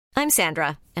I'm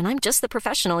Sandra, and I'm just the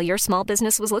professional your small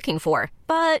business was looking for.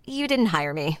 But you didn't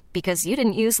hire me because you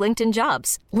didn't use LinkedIn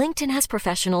Jobs. LinkedIn has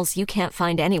professionals you can't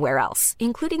find anywhere else,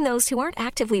 including those who aren't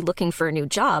actively looking for a new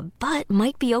job, but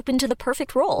might be open to the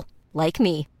perfect role, like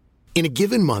me. In a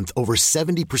given month, over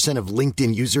 70% of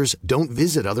LinkedIn users don't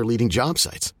visit other leading job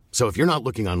sites. So if you're not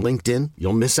looking on LinkedIn,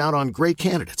 you'll miss out on great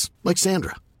candidates like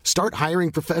Sandra. Start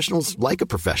hiring professionals like a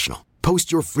professional.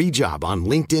 Post your free job on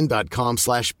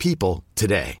linkedin.com/people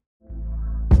today.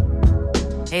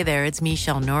 Hey there, it's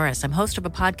Michelle Norris. I'm host of a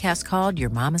podcast called Your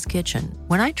Mama's Kitchen.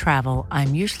 When I travel,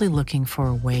 I'm usually looking for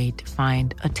a way to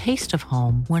find a taste of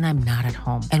home when I'm not at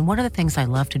home. And one of the things I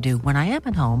love to do when I am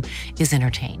at home is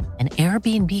entertain. And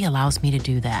Airbnb allows me to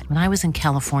do that. When I was in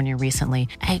California recently,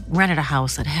 I rented a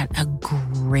house that had a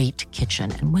great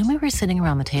kitchen. And when we were sitting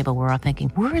around the table, we're all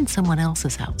thinking, we're in someone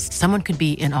else's house. Someone could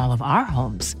be in all of our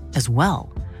homes as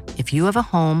well. If you have a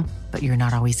home, but you're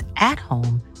not always at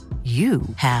home, you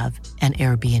have an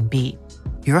Airbnb.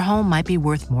 Your home might be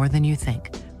worth more than you think.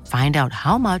 Find out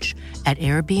how much at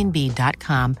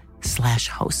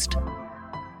airbnb.com/host.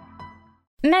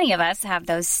 Many of us have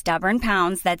those stubborn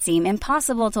pounds that seem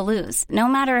impossible to lose, no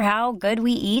matter how good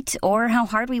we eat or how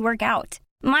hard we work out.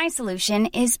 My solution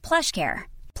is PlushCare.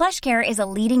 PlushCare is a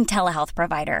leading telehealth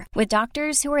provider with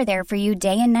doctors who are there for you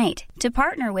day and night to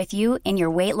partner with you in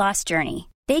your weight loss journey.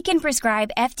 They can prescribe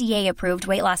FDA-approved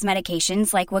weight loss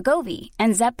medications like Wegovy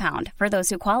and Zepbound for those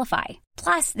who qualify.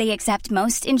 Plus, they accept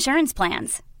most insurance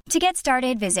plans. To get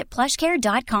started, visit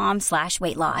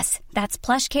plushcare.com/weightloss. That's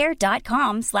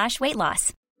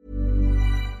plushcare.com/weightloss.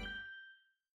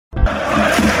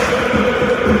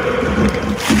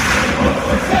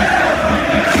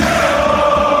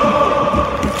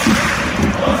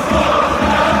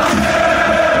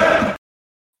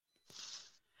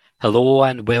 Hello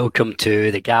and welcome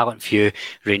to the Gallant Few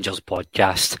Rangers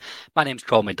podcast. My name's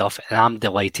Colin Duff and I'm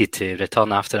delighted to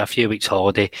return after a few weeks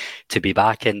holiday to be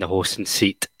back in the hosting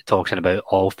seat talking about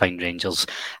all things Rangers.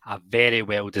 A very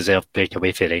well-deserved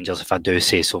breakaway for Rangers, if I do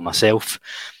say so myself.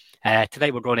 Today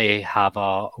we're going to have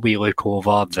a wee look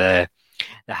over the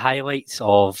highlights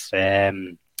of, as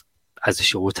the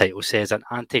show title says, an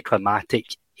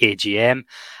anti-climatic AGM,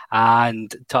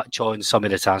 and touch on some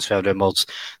of the transfer rumours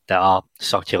that are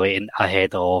circulating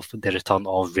ahead of the return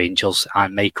of Rangers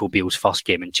and Michael Beale's first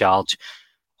game in charge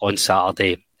on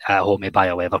Saturday at home to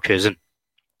Bayer Leverkusen.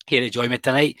 Here to join me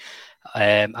tonight,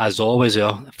 as always,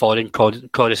 our foreign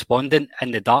correspondent in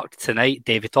the dark tonight,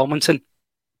 David Tomlinson.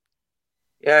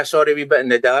 Yeah, sorry, a wee bit in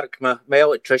the dark. My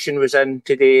electrician was in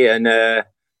today, and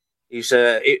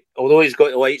although he's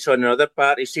got the lights on another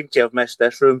part, he seemed to have missed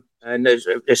this room, and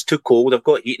it's too cold. I've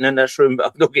got heating in this room, but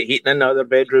I've not got heating in the other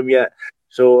bedroom yet.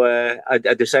 So I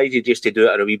decided just to do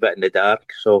it a wee bit in the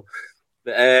dark. So,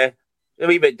 but, a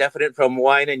wee bit different from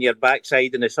lying in your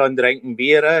backside in the sun drinking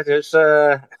beer. It's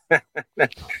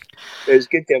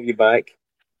good to have you back.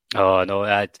 Oh, no,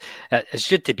 it's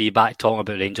good to be back talking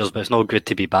about Rangers, but it's not good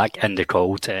to be back in the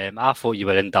cold. I thought you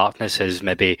were in darkness as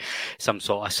maybe some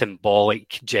sort of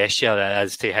symbolic gesture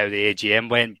as to how the AGM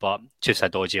went, but just a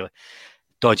dodgy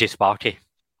sparky.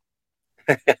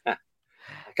 I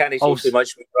can't say too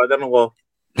much with my brother-in-law.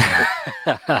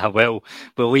 Well,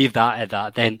 we'll leave that at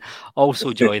that then.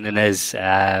 Also joining us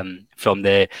from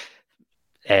the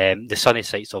sunny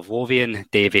sights of Lothian,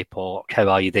 Davy Pollock. How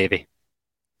are you, Davy?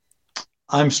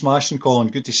 I'm smashing, Colin.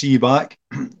 Good to see you back.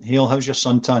 Hale, how's your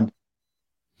suntan?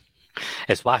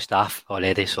 It's washed off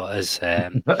already, so it is.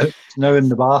 It's now in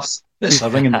the bath. It's a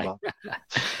ring in the bath.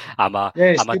 I'm a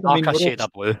darker shade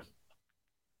of blue.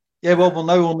 Yeah, well, we're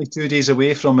now only 2 days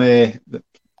away from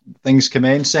things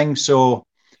commencing, so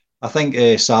I think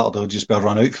Saturday will just be a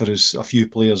run out for us, a few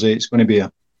players. It's going to be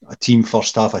a team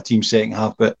first half, a team second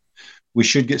half, but we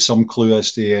should get some clue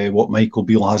as to what Michael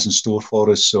Beale has in store for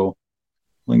us, so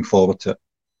looking forward to it.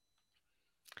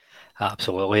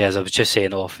 Absolutely, as I was just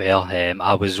saying off air,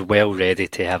 I was well ready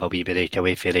to have a wee break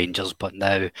away for Rangers, but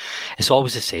now it's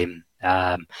always the same.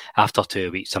 After 2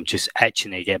 weeks, I'm just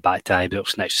itching to get back to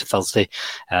Ibrox next Thursday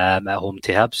at home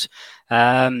to Hibs.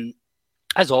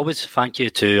 As always, thank you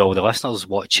to all the listeners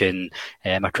watching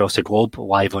across the globe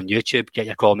live on YouTube. Get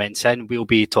your comments in. We'll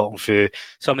be talking through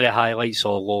some of the highlights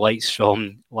or lowlights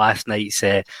from last night's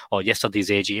or yesterday's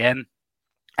AGM.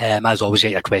 As always,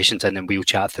 get your questions in and we'll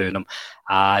chat through them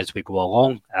as we go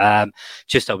along.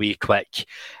 Just a wee quick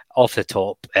off the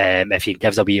top, if you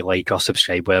give us a wee like or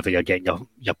subscribe wherever you're getting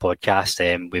your podcast,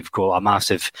 we've got a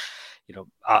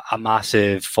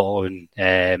massive following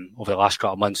over the last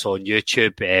couple of months on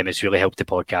YouTube. It's really helped the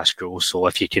podcast grow. So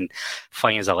if you can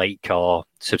find us a like or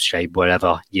subscribe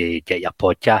wherever you get your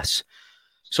podcasts.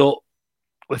 So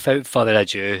without further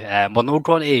ado, we're not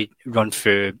going to run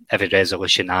through every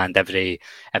resolution and every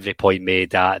point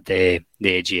made at the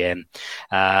AGM.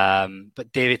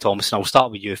 But David Thompson, I'll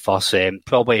start with you first.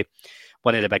 Probably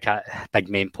one of the big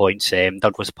main points,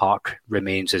 Douglas Park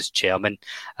remains as chairman.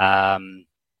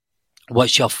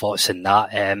 What's your thoughts on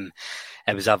that?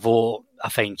 It was a vote, I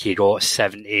think he got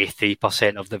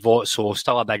 73% of the vote, so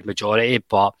still a big majority,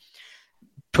 but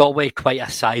probably quite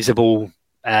a sizable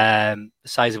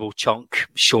chunk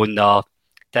showing their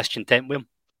discontent with him.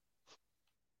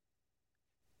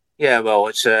 Yeah, well,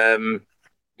 it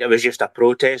was just a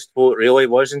protest vote, really,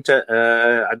 wasn't it?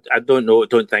 I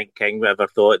don't think King ever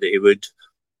thought that he would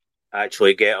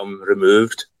actually get him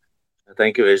removed. I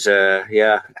think it was, I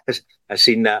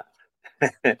seen that.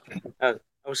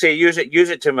 I'll say use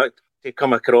it to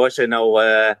come across, and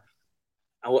I'll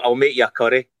make you a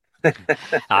curry.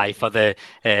 Aye, for the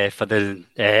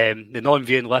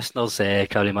non-viewing listeners,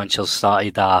 Curry Munchers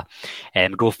started a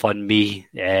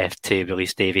GoFundMe to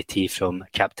release Davy T from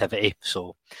captivity.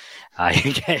 So,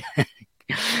 get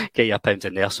your pounds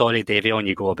in there. Sorry, Davy, on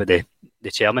you go about the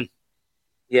chairman.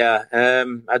 Yeah,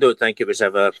 I don't think it was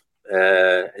ever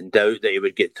in doubt that he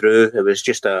would get through. It was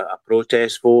just a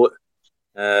protest vote,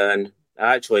 and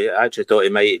I actually thought he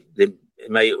might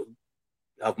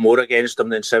have more against him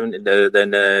than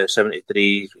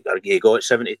 73. He got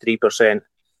 73%,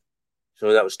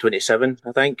 so that was 27,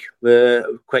 I think. My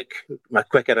quick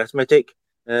arithmetic.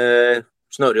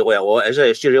 It's not really a lot, is it?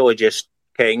 It's really just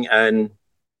King and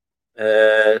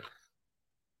Club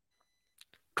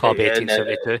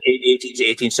 1872.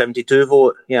 1872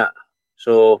 vote. Yeah,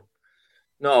 so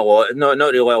not a lot.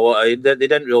 Not really a lot. They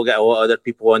didn't really get a lot of other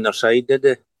people on their side, did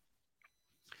they?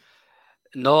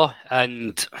 No,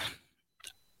 and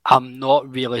I'm not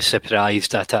really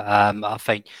surprised at it. I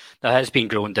think there has been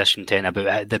growing discontent about it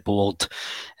at the board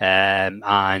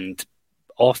and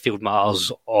off-field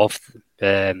matters at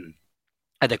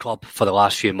the club for the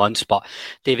last few months. But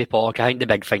Davy Pollock, I think the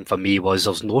big thing for me was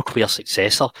there's no clear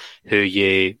successor who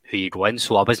you go in.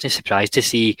 So I wasn't surprised to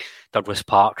see Douglas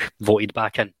Park voted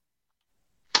back in.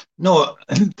 No,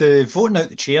 the voting out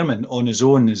the chairman on his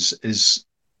own is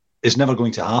never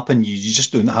going to happen. You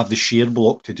just don't have the share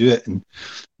block to do it. And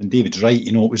David's right,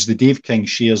 it was the Dave King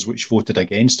shares which voted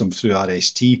against him through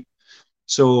RST.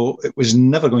 So it was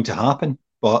never going to happen.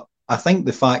 But I think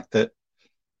the fact that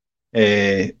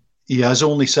he has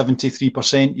only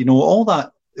 73%, all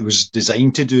that it was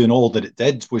designed to do and all that it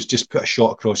did was just put a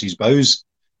shot across his bows,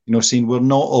 saying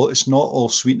it's not all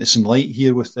sweetness and light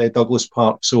here with Douglas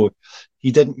Park. So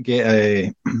he didn't get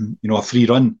a free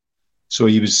run. So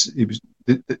he was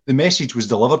the message was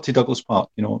delivered to Douglas Park.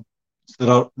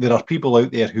 There are people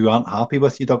out there who aren't happy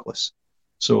with you, Douglas.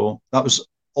 So that was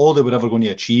all they were ever going to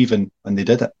achieve, and they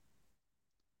did it.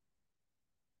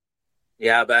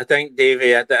 Yeah, but I think,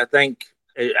 Davey, I think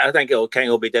King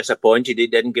will be disappointed he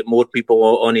didn't get more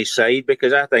people on his side,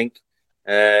 because I think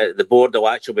the board will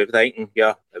actually be thinking,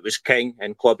 yeah, it was King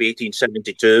and Club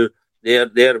 1872.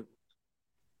 They're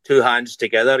two hands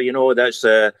together. That's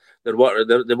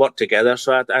they work together.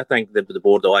 So I think the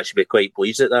board will actually be quite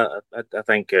pleased at that. I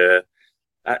think, in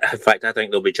fact, I think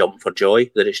they'll be jumping for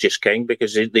joy that it's just King,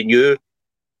 because they knew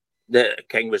that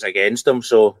King was against them.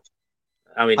 So,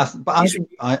 I mean,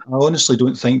 I honestly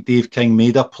don't think Dave King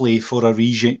made a play for a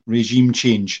regime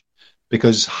change,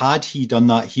 because had he done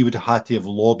that, he would have had to have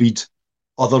lobbied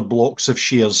other blocks of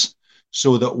shares,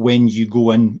 so that when you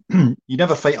go in, you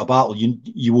never fight a battle. You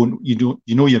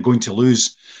know you're going to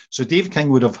lose. So Dave King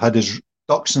would have had his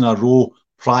ducks in a row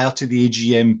prior to the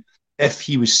AGM if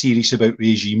he was serious about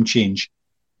regime change,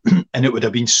 and it would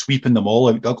have been sweeping them all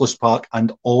out. Douglas Park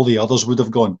and all the others would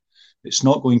have gone. It's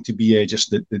not going to be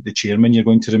just the chairman you're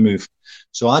going to remove.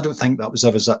 So I don't think that was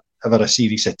ever a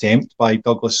serious attempt by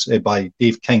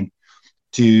Dave King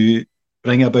to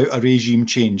bring about a regime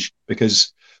change,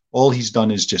 because all he's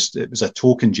done is it was a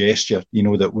token gesture,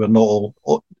 that we're not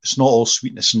it's not all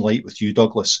sweetness and light with you,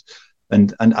 Douglas.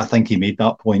 And I think he made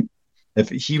that point. If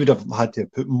he would have had to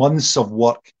put months of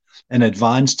work in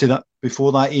advance to that,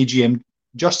 before that AGM,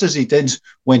 just as he did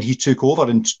when he took over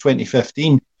in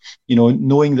 2015,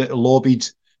 knowing that he lobbied,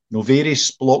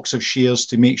 various blocks of shares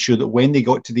to make sure that when they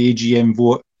got to the AGM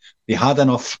vote, they had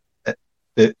enough. That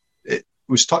it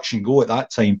was touch and go at that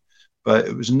time, but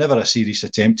it was never a serious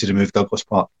attempt to remove Douglas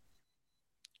Park.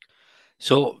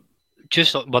 So,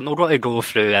 we're not going to go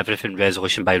through everything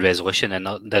resolution by resolution,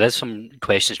 and there is some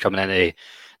questions coming in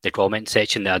the comment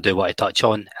section that I do want to touch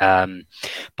on.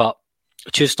 But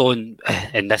just on,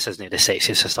 and this isn't the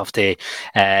sexiest of stuff to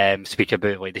speak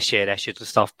about, like the share issues and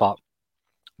stuff, but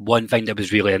one thing that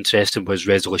was really interesting was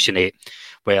Resolution 8,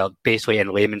 where basically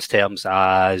in layman's terms,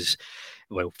 as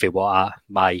well, for what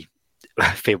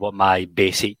my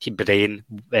basic brain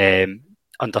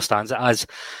understands it as,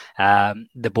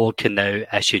 the board can now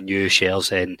issue new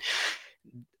shares, and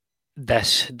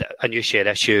a new share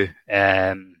issue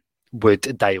would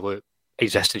dilute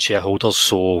existing shareholders.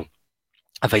 So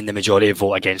I think the majority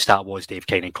vote against that was Dave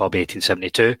King and Club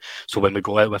 1872. So when we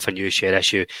go out with a new share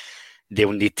issue,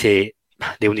 they'll need to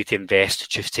invest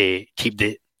just to keep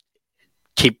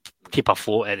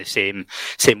afloat at the same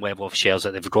level of shares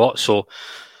that they've got. So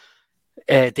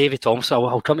David Thompson,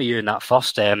 I'll come to you in that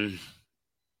first. I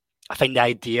think the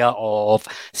idea of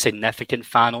significant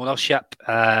fan ownership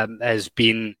has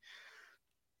been.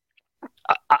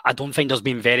 I don't think there's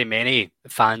been very many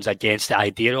fans against the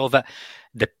idea of it.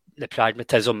 The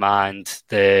pragmatism and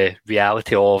the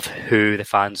reality of who the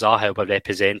fans are, how we're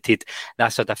represented,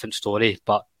 that's a different story.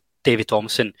 But David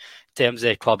Thompson, in terms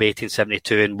of Club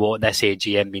 1872 and what this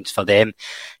AGM means for them,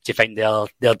 do you think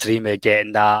their dream of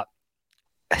getting that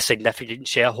significant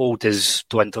sharehold is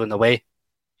dwindling away?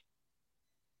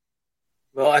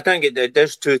 Well, I think it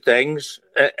does two things.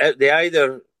 They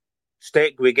either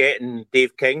stick with getting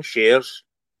Dave King shares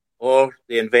or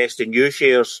they invest in new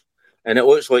shares. And it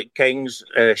looks like King's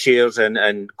shares and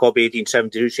Club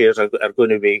 1872 shares are going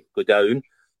to go down.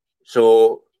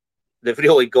 So they've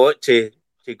really got to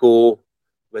go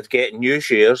with getting new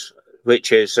shares,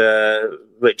 which is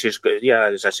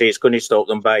as I say, it's going to stop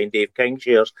them buying Dave King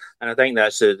shares. And I think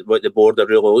that's what the board are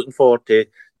really looking for, to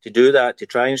do that, to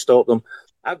try and stop them.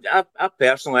 I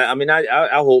personally, I mean, I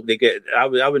hope they get. I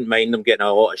wouldn't mind them getting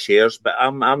a lot of shares, but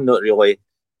I'm not really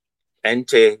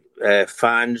into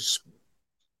fans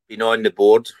being on the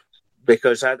board,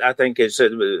 because I think it's a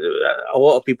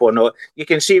lot of people are not. You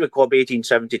can see with Club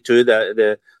 1872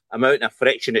 the amount of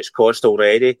friction it's cost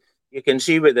already. You can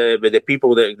see with the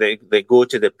people that go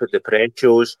to the press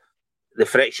shows, the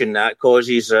friction that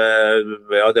causes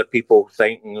with other people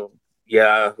thinking,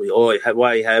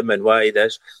 why him and why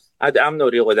this. I'm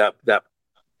not really that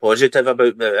positive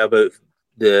about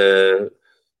the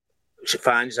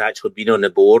fans actually being on the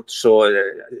board, so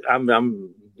I'm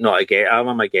not against.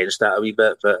 I'm against that a wee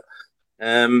bit, but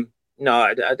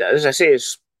no, as I say,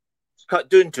 it's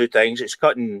doing two things. It's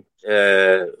cutting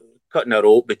a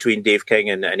rope between Dave King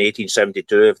and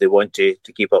 1872 if they want to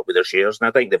keep up with their shares, and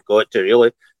I think they've got to, really,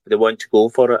 if they want to go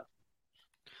for it.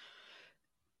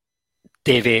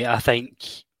 Davey, I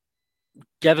think,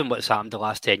 given what's happened the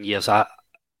last 10 years, I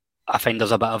think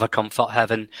there's a bit of a comfort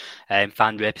having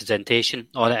fan representation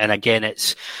on it. And again,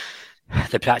 it's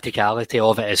the practicality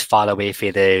of it is far away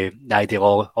from the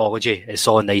ideology. It's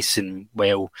all nice and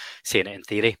well saying it in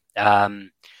theory.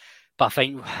 But I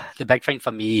think the big thing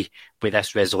for me with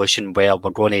this resolution, where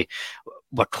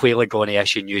we're clearly going to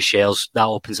issue new shares, that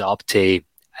opens it up to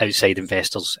outside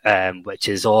investors, which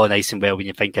is all nice and well when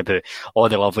you think about all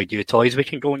the lovely new toys we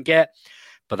can go and get.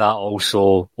 But that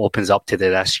also opens up to the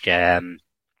risk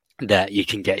that you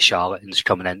can get charlatans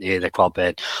coming into the club,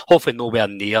 and hopefully nowhere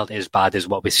near as bad as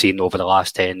what we've seen over the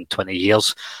last 10, 20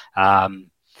 years.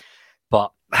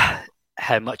 But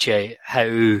how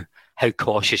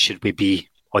cautious should we be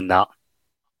on that?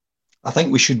 I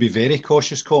think we should be very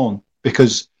cautious, Colin,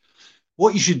 because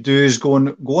what you should do is go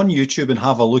on YouTube and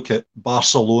have a look at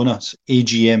Barcelona's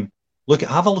AGM.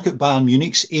 Have a look at Bayern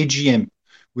Munich's AGM,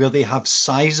 where they have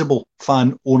sizable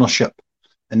fan ownership,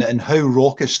 and how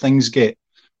raucous things get.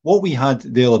 What we had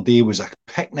the other day was a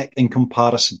picnic in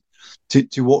comparison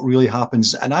to what really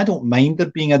happens. And I don't mind there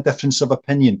being a difference of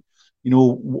opinion,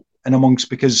 in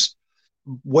amongst, because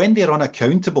when they're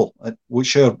unaccountable,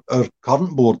 which our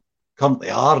current board currently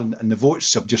are, and the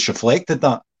votes have just reflected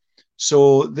that.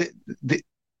 So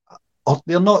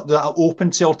they're not that open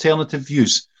to alternative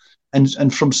views.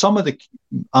 And from some of the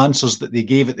answers that they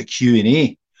gave at the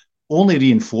Q&A, only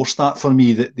reinforced that for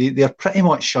me, that they're pretty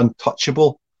much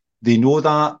untouchable. They know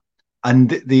that, and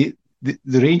the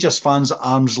Rangers fans at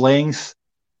arm's length,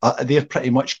 they're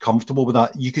pretty much comfortable with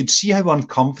that. You could see how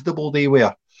uncomfortable they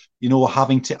were,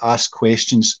 having to ask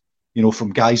questions,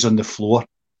 from guys on the floor,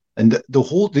 and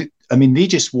they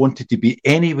just wanted to be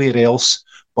anywhere else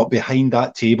but behind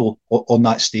that table on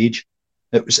that stage.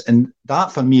 And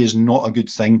that for me is not a good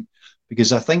thing,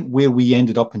 because I think where we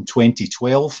ended up in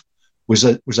 2012 was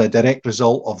a direct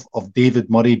result of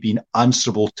David Murray being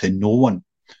answerable to no one.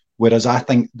 Whereas I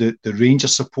think the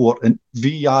Rangers support and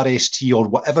VRST or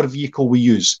whatever vehicle we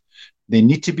use, they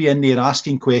need to be in there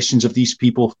asking questions of these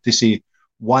people to say,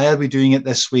 why are we doing it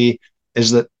this way?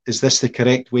 Is this the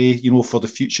correct way, for the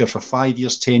future, for 5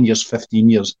 years, 10 years, 15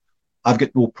 years? I've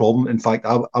got no problem. In fact,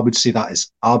 I would say that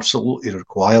is absolutely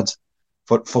required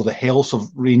for the health of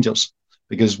Rangers,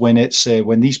 because when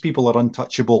these people are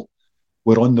untouchable,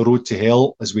 we're on the road to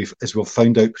hell, as we've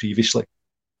found out previously.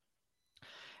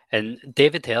 And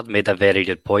David Hurd made a very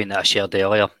good point that I shared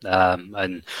earlier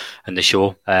in the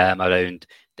show around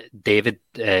David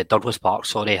Douglas Park.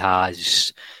 Sorry,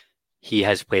 has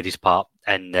played his part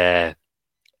in the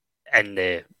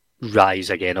rise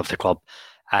again of the club,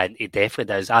 and he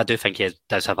definitely does. I do think he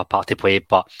does have a part to play,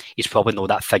 but he's probably not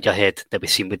that figurehead that we've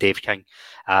seen with Dave King,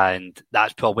 and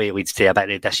that's probably leads to a bit of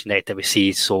the disconnect that we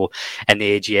see. So in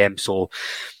the AGM, so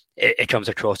it comes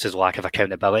across as lack of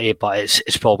accountability, but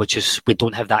it's probably just we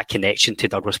don't have that connection to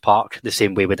Douglas Park the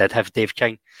same way we did have Dave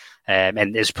King,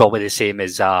 and it's probably the same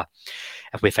as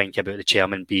if we think about the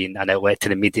chairman being an outlet to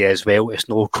the media as well. It's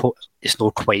not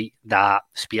quite that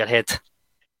spearhead.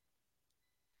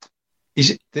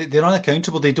 They're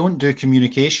unaccountable. They don't do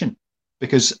communication,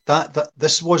 because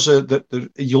this was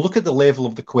you look at the level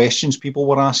of the questions people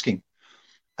were asking,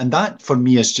 and that for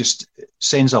me is just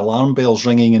sends alarm bells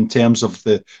ringing in terms of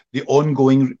the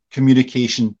ongoing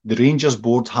communication the Rangers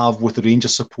board have with the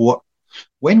Rangers support.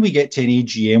 When we get to an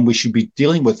AGM, we should be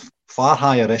dealing with far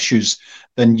higher issues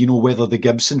than, whether the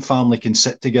Gibson family can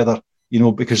sit together,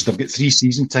 because they've got 3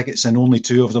 season tickets and only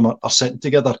 2 of them are sitting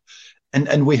together.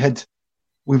 And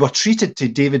we were treated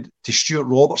to Stuart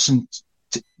Robertson,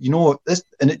 this,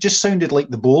 and it just sounded like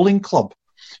the bowling club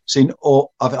saying, "Oh,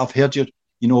 I've heard you,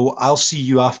 I'll see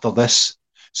you after this."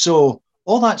 So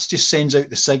all that just sends out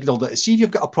the signal that, see, if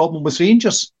you've got a problem with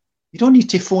Rangers, you don't need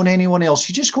to phone anyone else.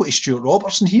 You just go to Stuart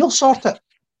Robertson, he'll sort it.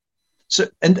 So,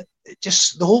 and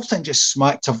the whole thing just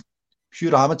smacked of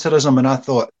pure amateurism, and I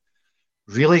thought,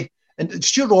 really? And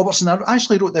Stuart Robertson, I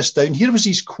actually wrote this down. Here was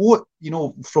his quote,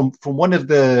 from one of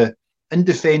the, in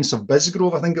defence of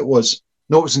Bisgrove, I think it was.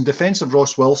 No, it was in defence of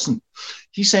Ross Wilson.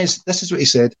 He says, this is what he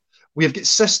said: "We have got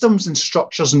systems and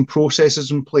structures and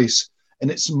processes in place,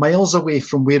 and it's miles away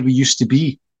from where we used to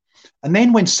be." And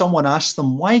then when someone asked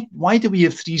them, why do we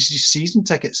have 3 season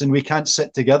tickets and we can't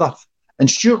sit together? And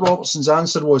Stuart Robertson's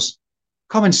answer was,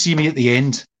 "Come and see me at the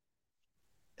end."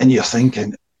 And you're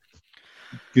thinking,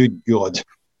 good God.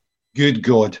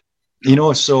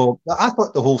 So I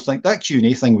thought the whole thing, that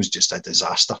Q&A thing, was just a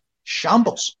disaster.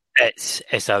 Shambles.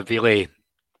 It's a really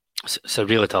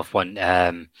tough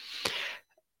one.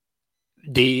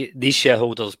 These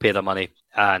shareholders pay their money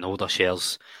and hold their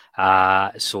shares,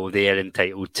 so they're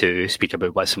entitled to speak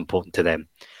about what's important to them.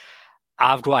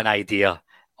 I've got an idea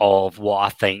of what I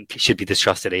think should be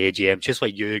discussed at the AGM, just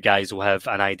like you guys will have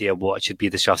an idea of what should be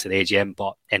discussed at the AGM,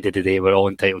 but end of the day, we're all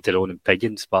entitled to their own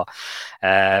opinions. But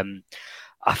I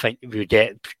think we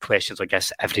get questions like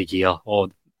this every year. Or,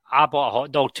 I bought a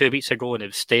hot dog 2 weeks ago and it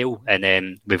was stale, and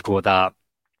then we've got that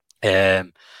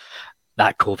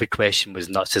that COVID question was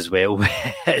nuts as well.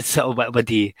 So what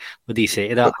do you say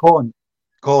to that? But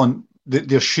Colin,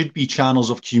 there should be channels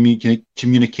of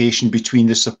communication between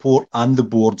the support and the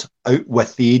board out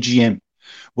with the AGM,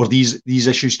 where these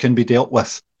issues can be dealt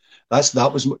with.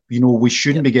 That was we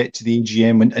shouldn't be getting to the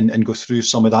AGM and go through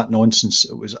some of that nonsense.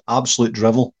 It was absolute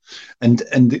drivel, and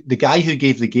the guy who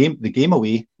gave the game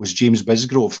away was James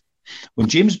Bisgrove. When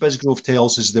James Bisgrove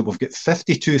tells us that we've got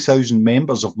 52,000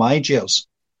 members of MyGers,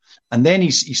 and then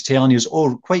he's telling us,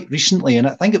 quite recently, and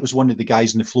I think it was one of the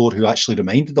guys on the floor who actually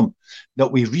reminded them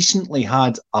that we recently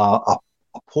had a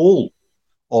poll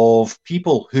of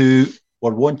people who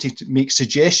were wanting to make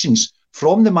suggestions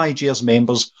from the MyGers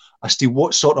members as to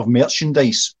what sort of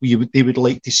merchandise they would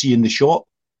like to see in the shop.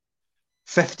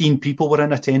 15 people were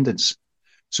in attendance.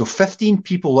 So 15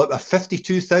 people out of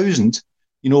 52,000,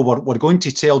 were going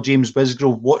to tell James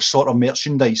Bisgrove what sort of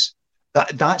merchandise.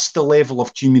 That's the level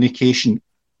of communication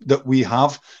that we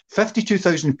have.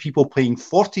 52,000 people paying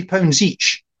 £40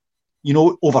 each,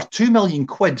 over 2 million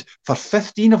quid for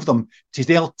 15 of them to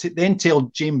then tell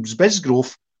James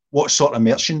Bisgrove what sort of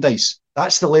merchandise.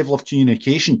 That's the level of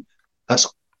communication. That's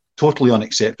totally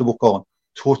unacceptable, Colin.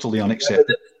 Totally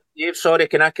unacceptable. Dave, sorry,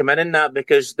 can I come in that?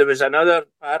 Because there was another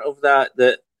part of that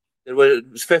there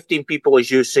was 15 people, as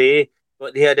you say,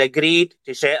 but they had agreed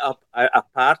to set up a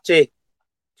party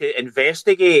to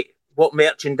investigate what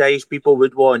merchandise people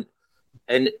would want.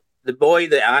 And the boy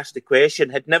that asked the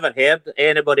question had never heard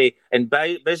anybody, and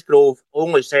Bisgrove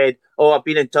only said, I've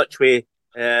been in touch with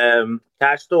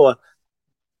Castor.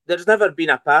 There's never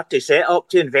been a party set up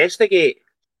to investigate.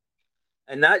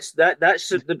 And that's a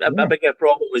bigger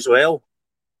problem as well.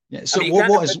 Yeah. So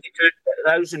what is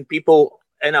 52,000 people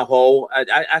in a hall?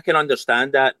 I can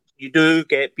understand that. You do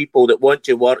get people that want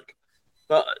to work,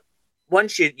 but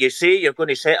once you say you're going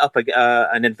to set up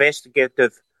an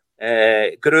investigative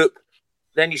group,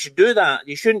 then you should do that.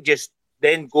 You shouldn't just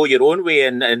then go your own way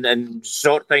and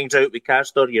sort things out with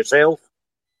Castor yourself?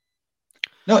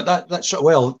 No, that's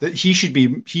well. He should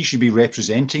be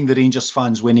representing the Rangers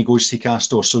fans when he goes to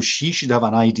Castor. So he should have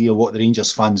an idea what the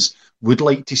Rangers fans would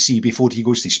like to see before he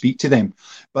goes to speak to them.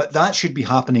 But that should be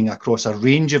happening across a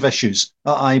range of issues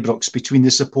at Ibrox between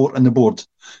the support and the board.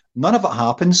 None of it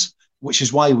happens, which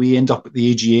is why we end up at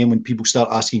the AGM when people start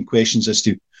asking questions as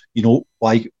to,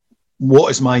 why,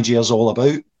 what is my Jers all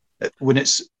about? When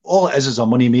it's all it is a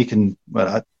money making.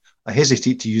 Well, I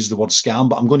hesitate to use the word scam,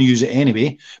 but I'm going to use it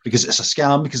anyway because it's a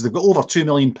scam, because they've got over £2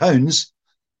 million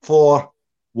for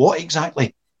what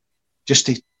exactly? Just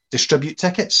to distribute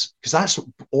tickets, because that's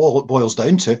all it boils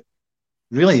down to,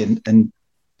 really, and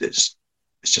it's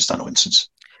just a nonsense.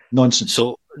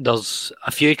 So there's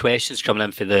a few questions coming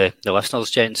in for the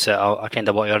listeners, gents, that I kind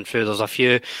of want to run through. There's a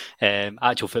few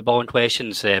actual footballing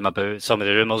questions about some of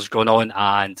the rumours going on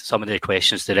and some of the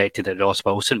questions directed at Ross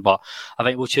Wilson, but I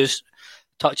think we'll just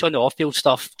touch on the off-field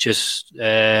stuff just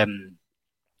while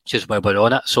we're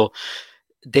on it. So,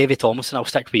 David Thomason, I'll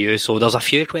stick with you. So there's a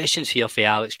few questions here for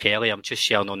Alex Kelly. I'm just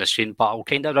sharing on the screen, but I'll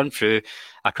kind of run through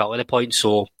a couple of the points.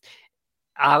 So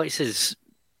Alex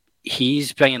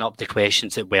he's bringing up the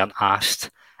questions that weren't asked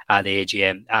at the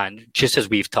AGM. And just as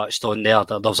we've touched on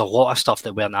there's a lot of stuff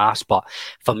that weren't asked. But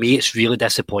for me, it's really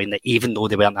disappointing that even though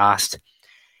they weren't asked,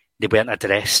 they weren't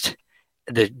addressed.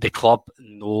 The club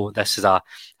know this is a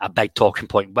big talking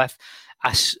point with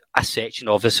a section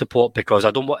of the support, because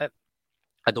I don't want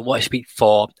to speak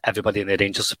for everybody in the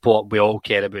Rangers support. We all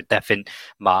care about different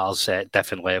matters at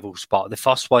different levels. But the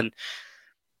first one,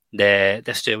 the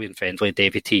Australian friendly,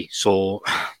 David T. So,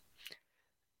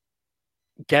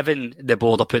 given the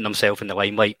board are putting themselves in the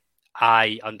limelight,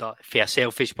 for a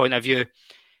selfish point of view,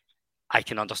 I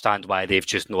can understand why they've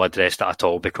just not addressed it at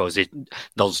all, because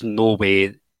there's no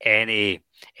way any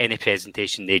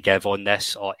presentation they give on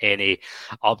this or any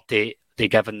update they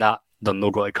give on that, they're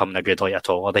not going to come in a good light at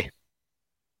all, are they?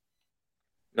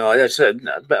 No,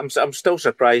 but I'm still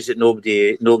surprised that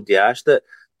nobody asked it.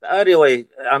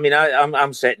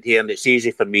 I'm sitting here and it's easy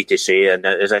for me to say, and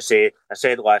as I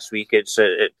said last week,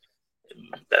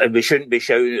 we shouldn't be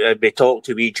shouting, be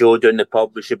talking to each other in the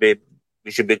pub. We should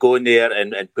be going there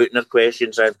and putting our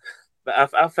questions in.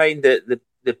 But I find that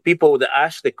the people that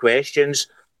ask the questions,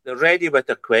 they're ready with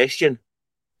their question,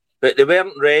 but they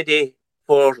weren't ready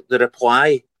for the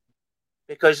reply,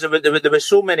 because there were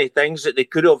so many things that they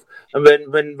could have. And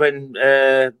when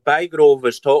Bygrove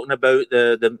was talking about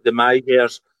the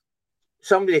Mygers,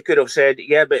 somebody could have said,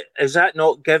 yeah, but is that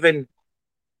not giving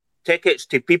tickets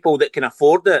to people that can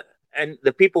afford it, and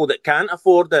the people that can't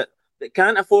afford it, that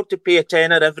can't afford to pay a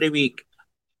tenner every week,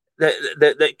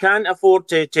 that can't afford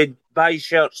to buy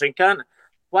shirts and can't.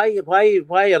 Why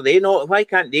are they not? Why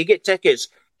can't they get tickets?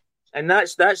 And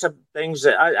that's things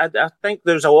that I think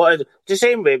there's a lot of the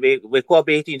same way with Club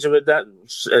 18s with that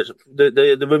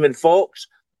the woman Fox.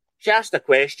 She asked a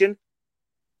question,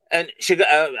 and she got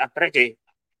a pretty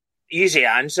easy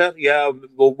answer. Yeah,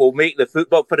 we'll make the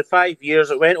football for the 5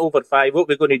 years. It went over 5. What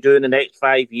we're going to do in the next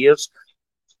 5 years?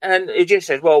 And he just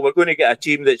says, well, we're going to get a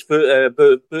team that's put out in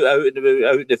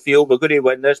the field. We're going to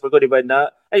win this. We're going to win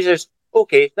that. And he says,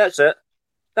 okay, that's it.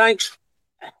 Thanks.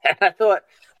 I thought,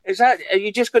 are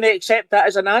you just going to accept that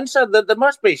as an answer? There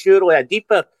must be surely a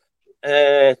deeper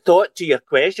thought to your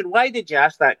question. Why did you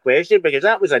ask that question? Because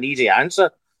that was an easy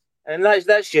answer. And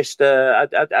that's just, I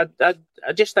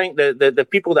just think the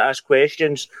people that ask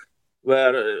questions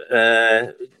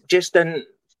were just didn't,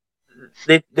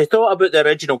 they thought about the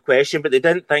original question, but they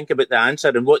didn't think about the answer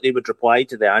and what they would reply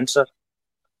to the answer.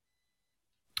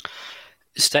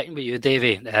 Sticking with you,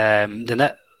 Davey,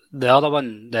 the other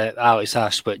one that Alex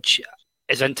asked, which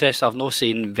is interesting, I've not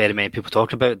seen very many people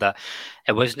talk about that.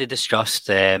 It wasn't discussed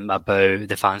about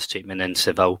the fans' treatment in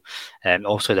Seville.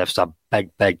 Also, there's a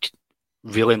big,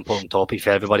 really important topic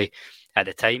for everybody at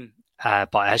the time, but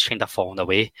it has kind of fallen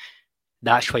away.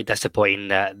 That's quite disappointing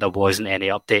that there wasn't any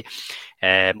update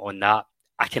on that.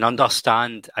 I can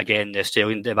understand, again, the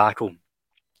Australian debacle,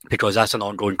 because that's an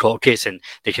ongoing court case and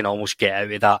they can almost get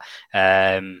out of that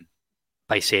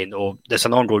by saying, oh, there's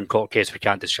an ongoing court case, we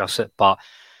can't discuss it. But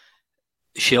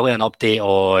surely an update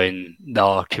on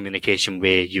the communication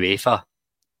with UEFA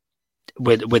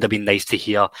would have been nice to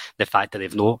hear. The fact that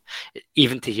they've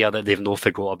not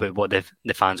forgot about what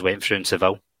the fans went through in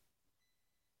Seville.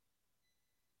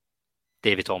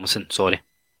 David Thomason, sorry,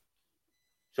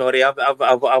 I've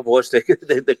lost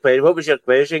the question. What was your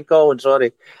question, Colin?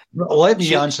 Sorry. Well, let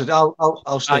me answer.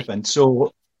 I'll step in.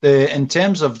 So, in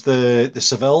terms of the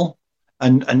Seville,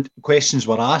 and questions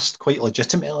were asked quite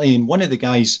legitimately, and one of the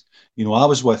guys, I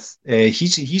was with,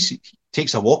 he's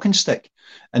takes a walking stick,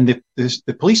 and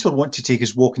the police would want to take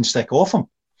his walking stick off him.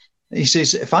 He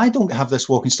says, if I don't have this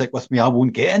walking stick with me, I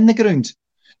won't get in the ground.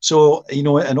 So,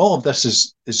 and all of this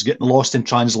is getting lost in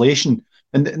translation.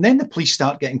 And then the police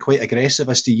start getting quite aggressive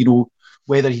as to,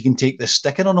 whether he can take this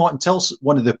stick in or not, until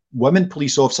one of the women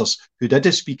police officers who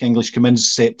did speak English come in,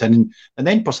 stepped in, and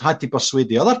then had to persuade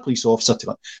the other police officer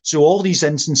to. So all these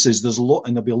instances, there's a lot,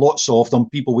 and there'll be lots of them,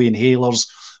 people with inhalers,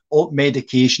 all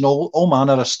medication, all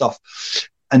manner of stuff.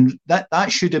 And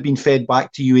that should have been fed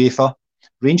back to UEFA.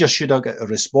 Rangers should have got a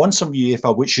response from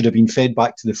UEFA, which should have been fed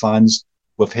back to the fans.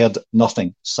 We've heard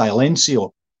nothing.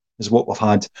 Silencio is what we've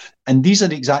had. And these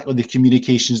are exactly the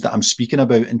communications that I'm speaking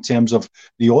about in terms of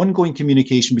the ongoing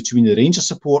communication between the Rangers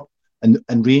support and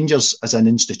Rangers as an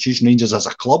institution, Rangers as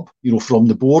a club, from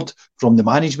the board, from the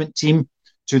management team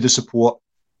to the support.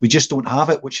 We just don't have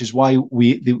it, which is why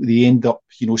they end up,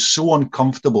 so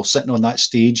uncomfortable sitting on that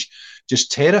stage,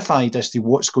 just terrified as to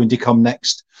what's going to come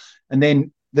next. And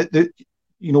then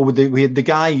we had the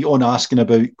guy on asking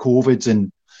about COVID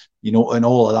and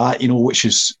all of that, which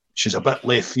is a bit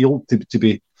left field to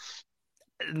be.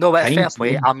 No, but fair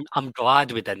play. I'm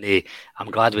glad we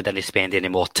didn't spend any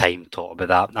more time talking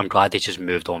about that. I'm glad they just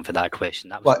moved on for that question.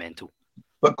 That was mental.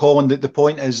 But Colin, the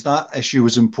point is that issue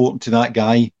was important to that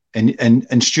guy,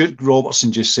 and Stuart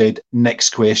Robertson just said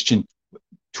next question.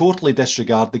 Totally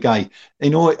disregard the guy.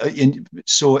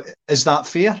 So is that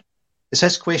fair? Is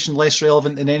his question less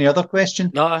relevant than any other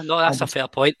question? No, that's a fair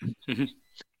point.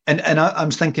 And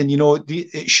I'm thinking,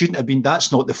 it shouldn't have been.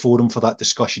 That's not the forum for that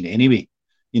discussion anyway.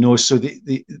 So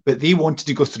but they wanted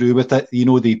to go through with it.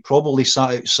 They probably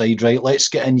sat outside. Right, let's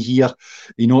get in here.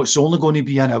 It's only going to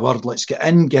be an hour. Let's get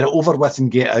in, get it over with,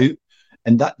 and get out.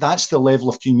 And that's the level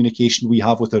of communication we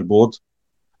have with our board.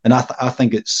 And I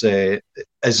think it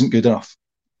isn't good enough.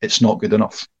 It's not good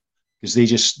enough. Because they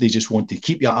just want to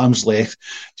keep your arms left,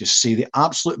 just say the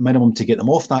absolute minimum to get them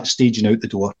off that stage and out the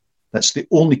door. That's the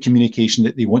only communication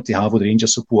that they want to have with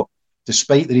Rangers support.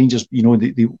 Despite the Rangers,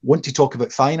 they want to talk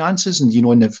about finances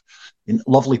and have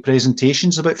lovely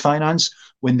presentations about finance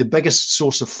when the biggest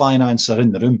source of finance are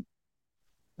in the room,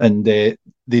 and they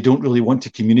don't really want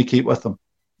to communicate with them.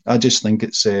 I just think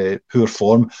it's poor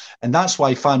form, and that's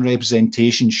why fan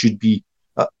representation should be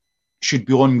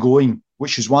ongoing.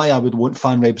 Which is why I would want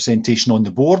fan representation on the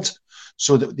board,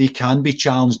 so that they can be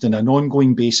challenged on an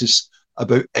ongoing basis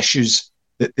about issues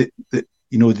that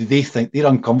they think they're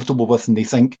uncomfortable with, and they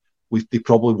think they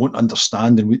probably won't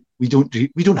understand, and we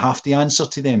don't have to answer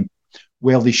to them.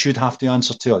 Well, they should have to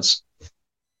answer to us.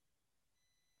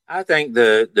 I think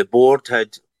the board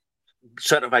had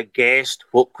sort of guessed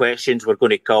what questions were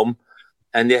going to come,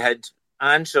 and they had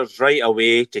answers right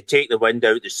away to take the wind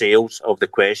out the sails of the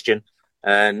question,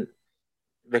 and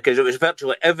because it was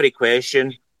virtually every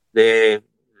question they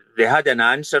had an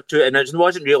answer to it, and it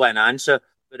wasn't really an answer,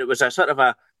 but it was a sort of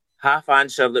a half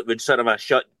answer that would sort of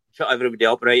shut everybody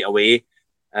up right away.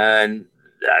 And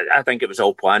I think it was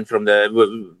all planned from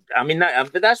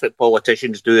but that's what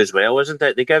politicians do as well, isn't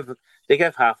it? They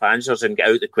give half answers and get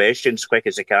out the questions quick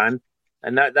as they can,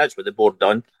 and that's what the board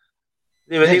done.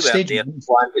 They were there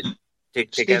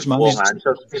to give long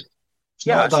answers. It's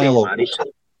not a dialogue.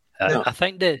 I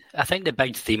think the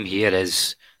big theme here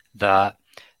is that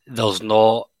there's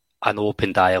not an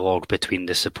open dialogue between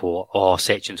the support or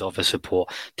sections of the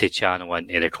support to channel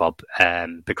into the club.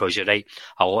 Because you're right,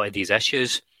 a lot of these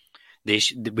issues,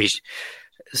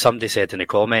 somebody said in the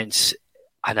comments,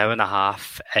 an hour and a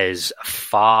half is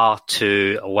far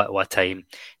too little a time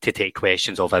to take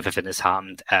questions of everything that's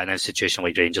happened at an institution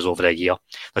like Rangers over a year.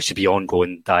 There should be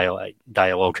ongoing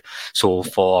dialogue. So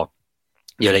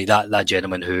you're right, that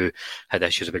gentleman who had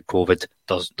issues with COVID,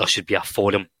 there should be a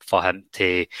forum for him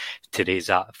to raise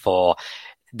that. For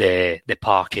the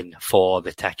parking, for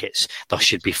the tickets, there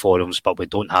should be forums, but we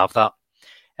don't have that.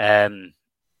 And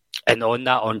on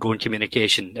that ongoing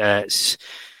communication,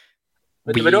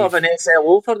 we don't have an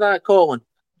SLO for that, Colin.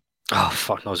 Oh,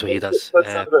 fuck knows what he does.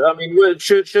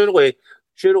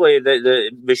 Surely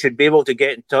we should be able to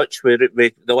get in touch with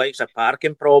the likes of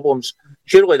parking problems.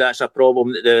 Surely that's a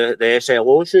problem that the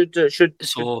SLO should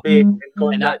be in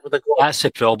contact with the club. That's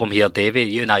the problem here, Davey.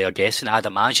 You and I are guessing. I'd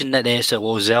imagine that the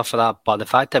SLO is there for that, but the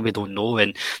fact that we don't know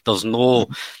and there's no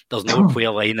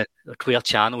clear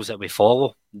channels that we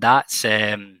follow, that's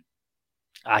a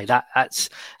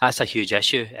huge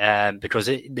issue. Because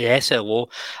the SLO,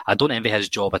 I don't envy his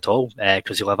job at all,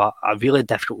 because he'll have a really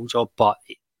difficult job, but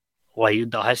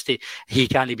he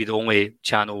can't be the only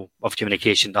channel of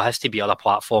communication. There has to be other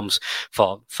platforms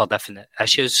for different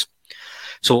issues.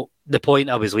 So the point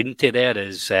I was leading to there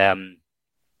is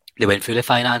They went through the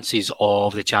finances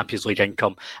of the Champions League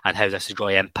income and how this is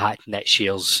going to impact next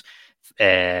year's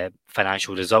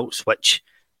financial results, which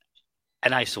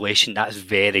in isolation, that's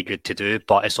very good to do,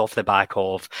 but it's off the back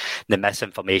of the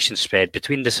misinformation spread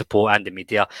between the support and the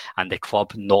media and the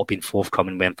club not being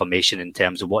forthcoming with information in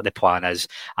terms of what the plan is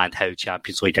and how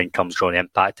Champions League income's going to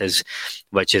impact us,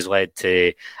 which has led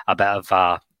to a bit of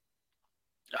a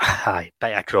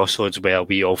crossroads where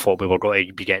we all thought we were going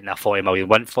to be getting a 40 million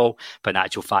windfall, but in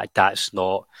actual fact, that's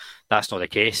not the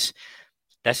case.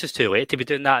 This is too late to be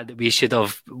doing that. We should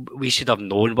have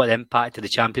known what the impact of the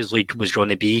Champions League was going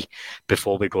to be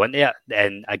before we go into it.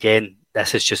 And again,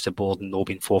 this is just the board not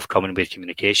being forthcoming with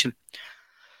communication.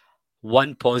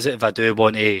 One positive I do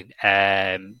want to,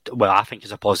 I think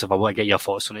is a positive. I want to get your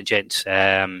thoughts on it, gents.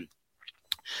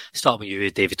 Start with you,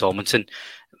 David Tomlinson.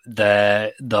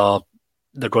 They're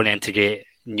going to integrate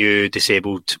new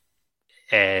disabled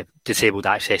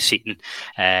access seating,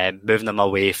 moving them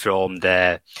away from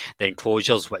the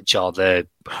enclosures, which are the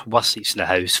worst seats in the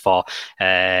house for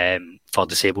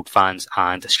disabled fans,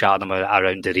 and strapping them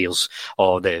around the rails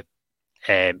or the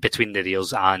between the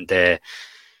rails and the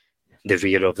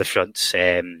rear of the fronts,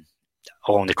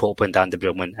 along the Copeland and the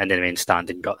Broomland, and then the main stand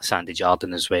in Sandy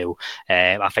Jardine as well.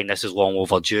 I think this is long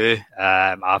overdue.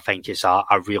 I think it's a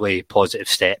really positive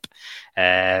step,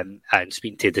 and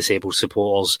speaking to disabled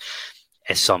supporters,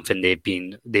 is something they've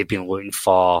been looking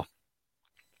for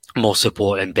more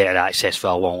support and better access for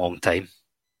a long, long time.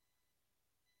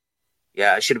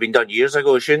 Yeah, it should have been done years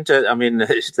ago, shouldn't it? I mean,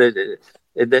 this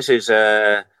is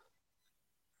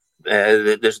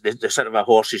there's sort of a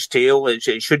horse's tail. It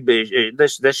should be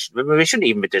this. We shouldn't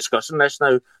even be discussing this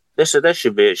now. It should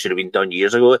have been done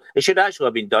years ago. It should actually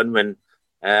have been done when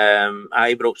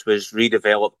Ibrox was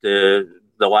redeveloped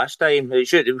the last time. It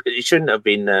shouldn't have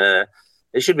been.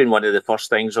 It should have been one of the first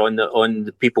things on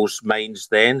the people's minds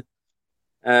then.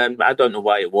 I don't know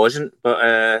why it wasn't,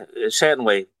 but it's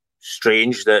certainly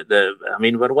strange that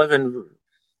we're living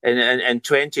in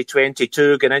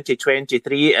 2022, going into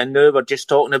 23, and now we're just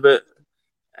talking about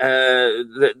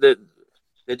the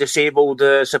disabled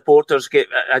supporters get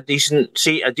a decent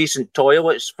seat, a decent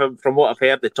toilets. From what I've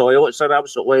heard, the toilets are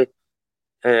absolutely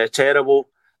terrible.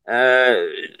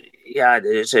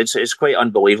 It's quite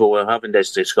unbelievable we're having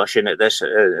this discussion at this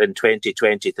in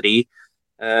 2023,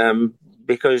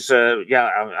 because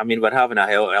we're having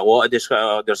a lot of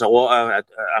discussion. There's a lot of,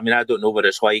 I don't know what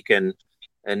it's like in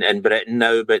Britain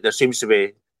now, but there seems to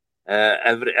be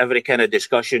every kind of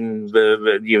discussion.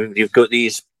 You've got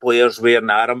these players wearing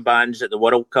armbands at the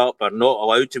World Cup, or not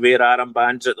allowed to wear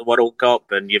armbands at the World Cup,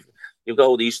 and you've got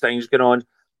all these things going on.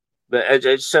 But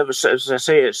it's as I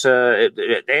say, it's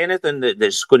anything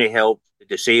that's going to help the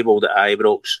disabled at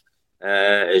Ibrox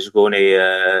is going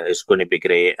to be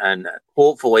great, and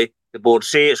hopefully the board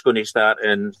say it's going to start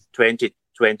in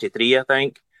 2023. I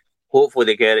think hopefully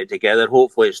they get it together.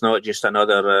 Hopefully it's not just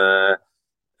another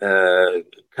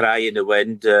cry in the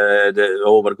wind. We're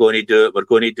going to do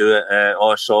it.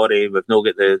 Oh, sorry, we've not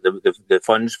got the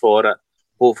funds for it.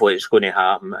 Hopefully it's going to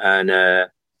happen,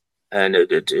 and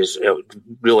it is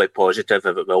really positive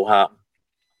if it will happen.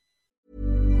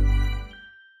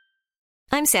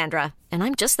 I'm Sandra, and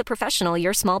I'm just the professional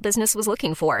your small business was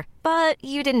looking for. But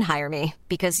you didn't hire me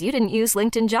because you didn't use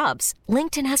LinkedIn Jobs.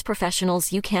 LinkedIn has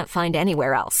professionals you can't find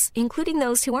anywhere else, including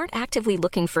those who aren't actively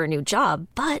looking for a new job,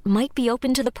 but might be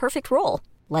open to the perfect role,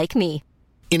 like me.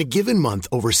 In a given month,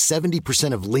 over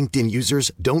 70% of LinkedIn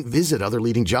users don't visit other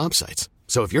leading job sites.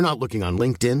 So if you're not looking on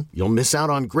LinkedIn, you'll miss out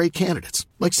on great candidates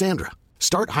like Sandra.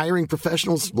 Start hiring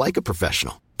professionals like a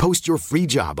professional. Post your free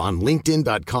job on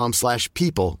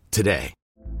linkedin.com/people today.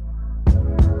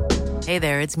 Hey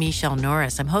there, it's Michelle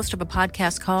Norris. I'm host of a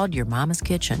podcast called Your Mama's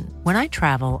Kitchen. When I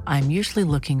travel, I'm usually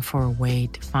looking for a way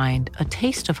to find a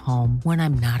taste of home when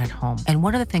I'm not at home. And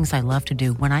one of the things I love to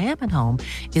do when I am at home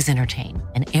is entertain.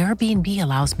 And Airbnb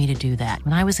allows me to do that.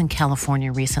 When I was in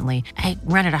California recently, I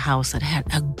rented a house that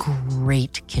had a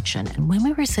great kitchen. And when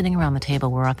we were sitting around the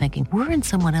table, we were all thinking, we're in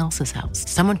someone else's house.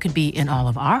 Someone could be in all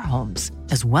of our homes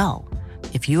as well.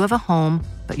 If you have a home,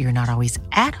 but you're not always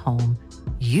at home,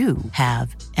 you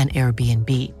have an Airbnb.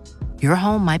 Your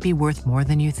home might be worth more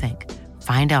than you think.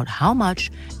 Find out how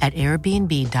much at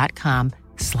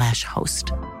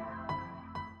airbnb.com/host.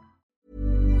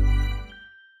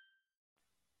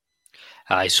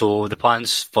 So the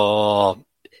plans for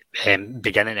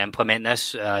beginning to implement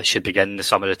this should begin in the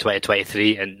summer of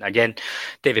 2023. And again,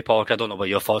 David Pollock, I don't know what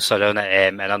your thoughts are on it,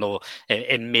 and I know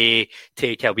it may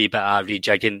take a wee bit of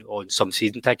rejigging on some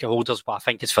season ticket holders, but I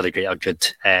think it's for the greater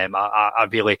good. I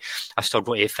still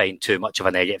got to find too much of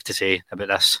a negative to say about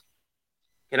this.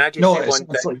 Can I just say one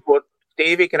thing before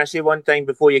Davey, can I say one thing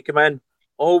before you come in?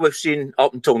 All we've seen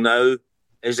up until now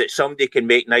is that somebody can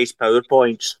make nice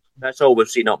PowerPoints. That's all we've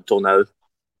seen up until now.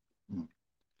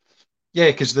 Yeah,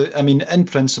 because in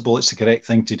principle, it's the correct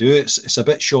thing to do. It's a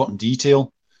bit short in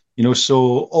detail,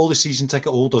 So all the season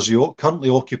ticket holders who currently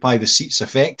occupy the seats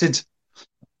affected,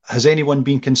 has anyone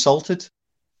been consulted?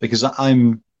 Because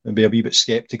I'm maybe a wee bit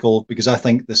sceptical, because I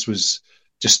think this was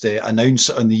just announced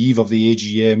on the eve of the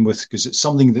AGM, because it's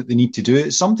something that they need to do.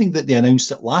 It's something that they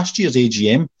announced at last year's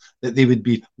AGM that they would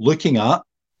be looking at,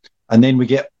 and then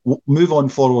we move on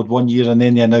forward 1 year, and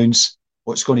then they announce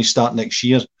what's going to start next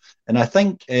year. And I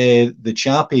think the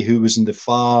chappie who was in the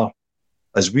far,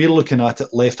 as we're looking at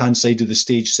it, left-hand side of the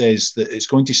stage, says that it's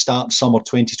going to start summer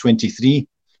 2023,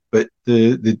 but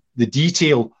the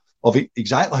detail of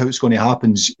exactly how it's going to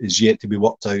happen is yet to be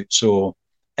worked out. So,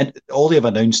 and all they have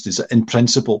announced is that in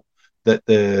principle that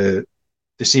the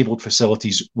disabled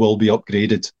facilities will be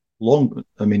upgraded. Long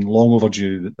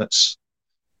overdue. It's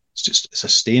a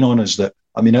stain on us that,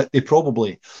 they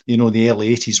probably, the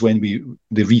early 80s when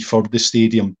they refurbed the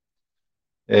stadium,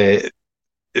 it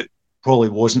probably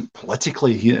wasn't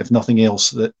politically, if nothing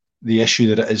else, that the issue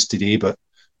that it is today, but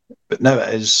now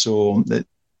it is. So that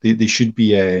they should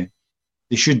be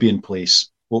in place.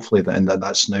 Hopefully,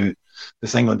 that's now the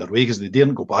thing on their way, because they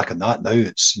daren't go back on that now.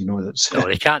 It's no,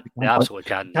 they can't. They absolutely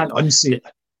can't. Can't unsay it.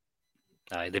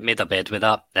 They've made a bed with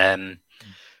that.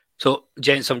 So,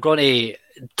 gents, I'm going to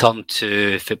turn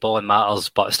to footballing matters,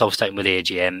 but still sticking with the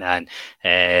AGM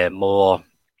and more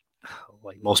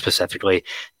specifically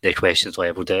the questions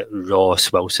levelled at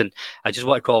Ross Wilson. I just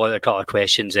want to call out a couple of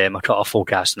questions. A couple of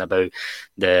folk asking about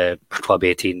the Club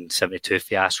 1872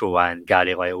 fiasco, and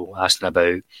Gary Lyle asking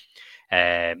about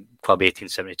Club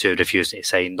 1872 refusing to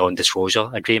sign non-disclosure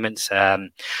agreements.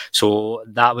 So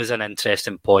that was an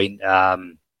interesting point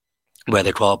where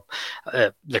the club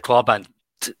and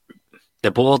the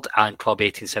board and Club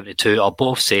 1872 are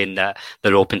both saying that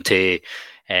they're open to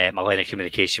a line of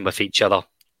communication with each other.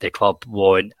 The club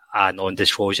want a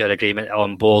non-disclosure agreement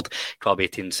on board. Club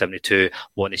 1872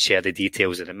 want to share the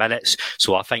details in the minutes.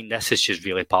 So I think this is just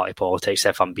really party politics,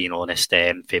 if I'm being honest,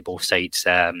 for both sides.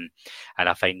 And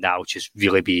I think that'll just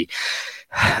really be,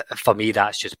 for me,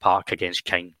 that's just Park against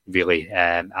King, really.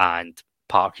 And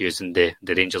Park using the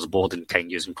Rangers board and King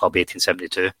using Club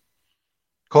 1872.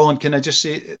 Colin, can I just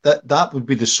say that would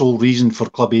be the sole reason for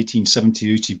Club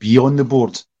 1872 to be on the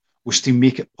board, was to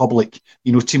make it public,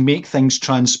 to make things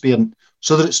transparent,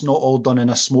 so that it's not all done in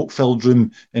a smoke-filled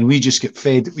room and we just get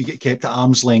kept at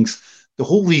arm's length. The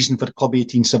whole reason for Club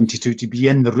 1872 to be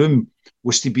in the room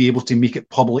was to be able to make it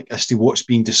public as to what's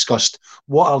being discussed.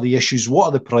 What are the issues? What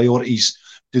are the priorities?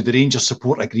 Do the Rangers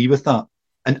support agree with that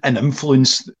and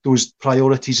influence those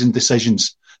priorities and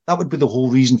decisions? That would be the whole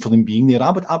reason for them being there.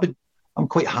 I'm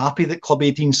quite happy that Club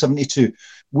 1872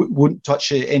 won't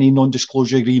touch any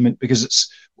non-disclosure agreement,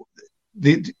 because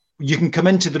you can come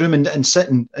into the room and sit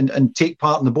and take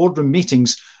part in the boardroom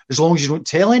meetings as long as you don't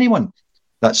tell anyone.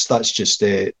 That's just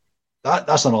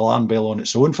that's an alarm bell on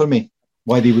its own for me.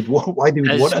 Why they would want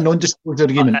a non-disclosure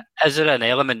agreement? Is there an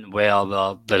element where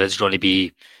there is going to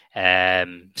be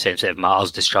sensitive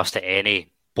matters discussed at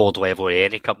any board level or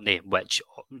any company, which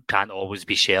can't always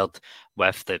be shared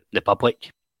with the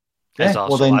public? Yeah,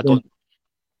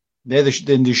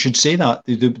 then they should say that.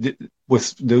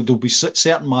 There'll be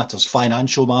certain matters,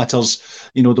 financial matters.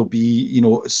 There'll be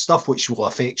stuff which will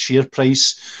affect share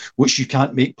price, which you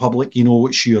can't make public.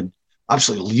 Which you're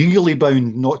absolutely legally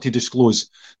bound not to disclose.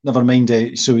 Never mind.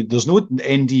 So there's no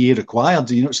NDA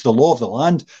required. It's the law of the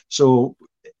land. So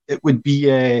it would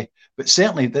be, but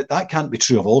certainly that can't be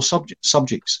true of all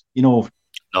subjects. No.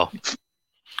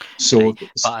 So,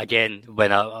 right. But again,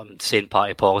 when I'm saying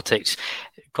party politics,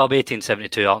 Club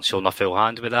 1872 aren't showing a full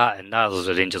hand with that, and neither is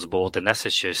the Rangers board, and this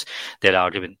is just their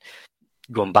argument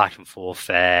going back and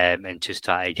forth and just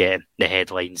try to get the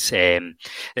headlines,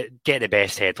 get the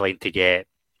best headline to get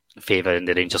favouring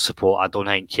the Rangers support. I don't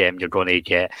think you're going to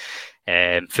get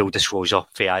full disclosure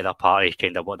for either party,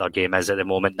 kind of what their game is at the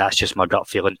moment. That's just my gut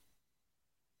feeling.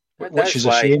 Which is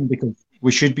a shame, because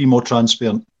we should be more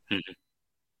transparent. Mm-hmm.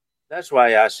 That's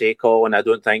why I say, Colin, I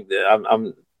don't think that I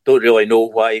don't really know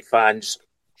why fans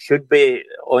should be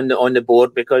on the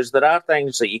board, because there are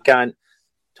things that you can't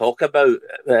talk about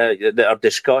that are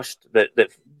discussed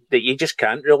that you just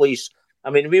can't release.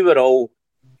 We were all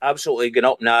absolutely going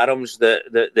up in arms that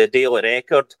the Daily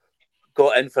Record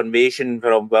got information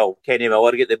from, Kenny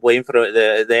Miller get the blame for it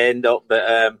at the end up,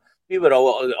 but we were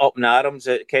all up in arms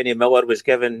that Kenny Miller was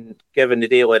giving the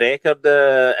Daily Record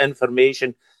the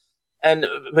information. And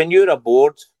when you're a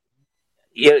board,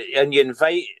 you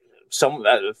invite some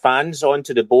fans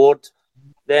onto the board,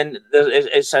 then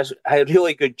it's a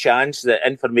really good chance that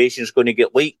information is going to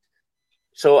get leaked.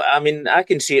 So, I mean, I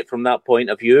can see it from that point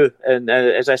of view. And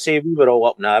as I say, we were all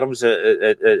up in arms at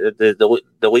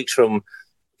the leaks from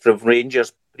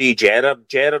Rangers pre-Gerrard.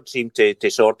 Gerrard seemed to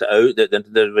sort it out, that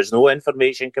there was no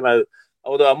information come out.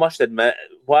 Although I must admit,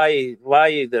 why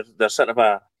there's sort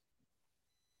of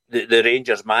the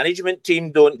Rangers management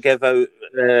team don't give out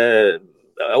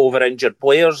over injured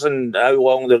players and how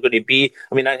long they're going to be.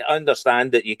 I mean, I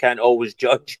understand that you can't always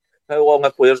judge how long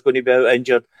a player's going to be out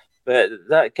injured, but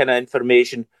that kind of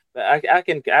information, but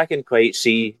I can quite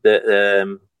see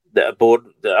that a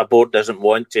board doesn't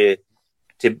want to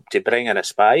bring in a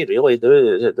spy. Really,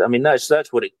 I mean, that's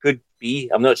what it could be.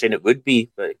 I'm not saying it would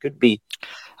be, but it could be.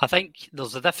 I think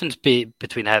there's a difference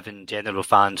between having general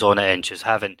fans on it and just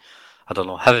having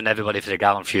everybody for the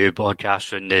Gallant Few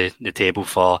podcast around the table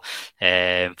for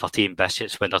Team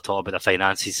Biscuits when they're talking about the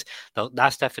finances.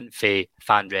 That's different for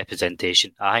fan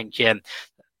representation. I think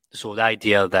so the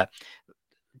idea that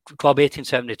Club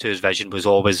 1872's vision was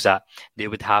always that they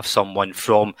would have someone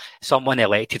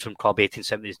elected from Club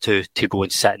 1872 to go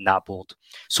and sit in that board.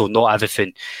 So not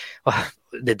everything,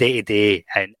 the day-to-day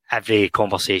and every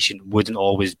conversation wouldn't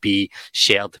always be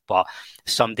shared, but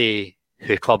somebody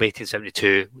who Club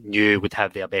 1872 knew would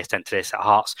have their best interests at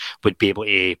heart would be able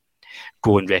to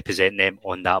go and represent them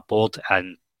on that board.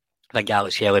 And I think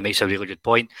Alex Kelly makes a really good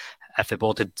point. If the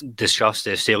board had discussed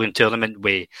the sailing tournament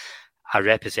with a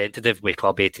representative with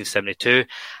Club 1872,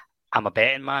 I'm a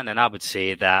betting man, and I would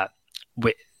say that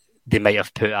they might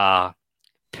have put a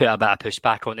bit of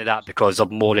pushback onto that because they're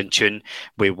more in tune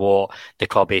with what the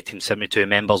Club 1872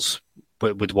 members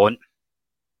would want.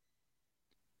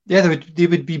 Yeah, they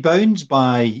would be bound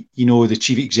by, the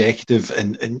chief executive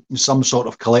and some sort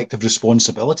of collective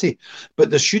responsibility.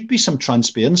 But there should be some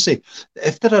transparency.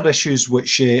 If there are issues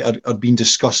which are being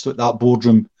discussed at that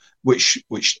boardroom, which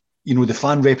the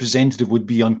fan representative would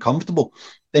be uncomfortable,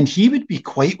 then he would be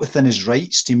quite within his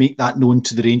rights to make that known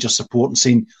to the Rangers support and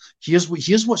saying, here's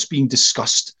what's being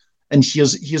discussed and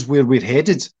here's where we're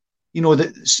headed.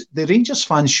 The Rangers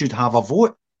fans should have a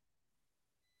vote.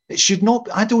 It should not.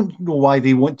 I don't know why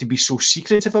they want to be so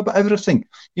secretive about everything.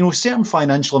 Certain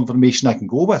financial information I can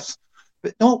go with,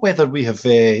 but not whether we have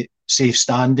safe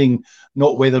standing,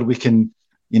 not whether we can,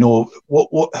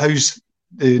 how's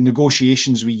the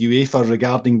negotiations with UEFA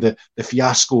regarding the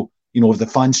fiasco, of the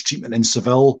fans' treatment in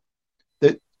Seville.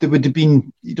 That there would have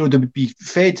been, there would be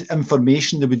fed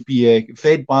information, there would be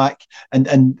fed back,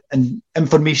 and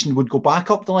information would go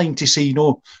back up the line to say,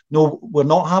 no, we're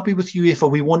not happy with UEFA.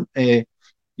 We want.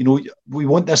 We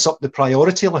want this up the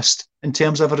priority list in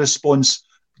terms of a response,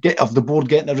 of the board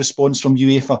getting a response from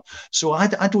UEFA. So I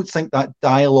don't think that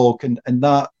dialogue and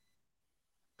that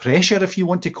pressure, if you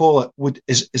want to call it,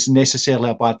 is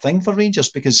necessarily a bad thing for Rangers,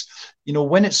 because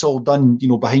when it's all done,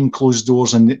 behind closed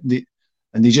doors and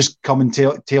they just come and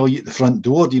tell you at the front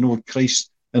door,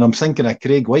 Christ, and I'm thinking of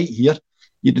Craig White here.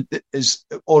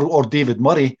 Or David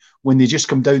Murray, when they just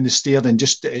come down the stair and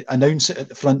just announce it at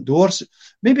the front doors.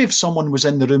 Maybe if someone was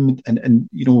in the room and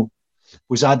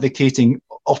was advocating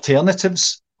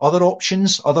alternatives, other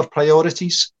options, other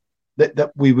priorities,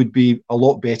 that we would be a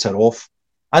lot better off.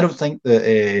 I don't think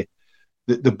that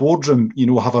the boardroom,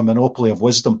 have a monopoly of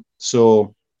wisdom.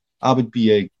 So I would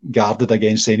be guarded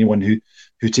against anyone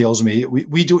who tells me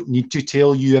we don't need to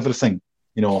tell you everything.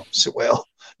 So well.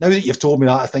 Now that you've told me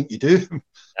that, I think you do.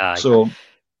 So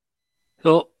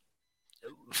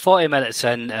 40 minutes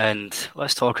in, and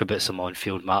let's talk about some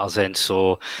on-field matters then.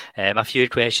 So a few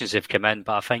questions have come in,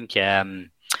 but I think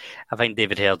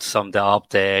David Herd summed it up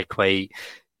there quite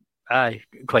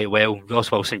well.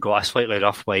 Ross Wilson got a slightly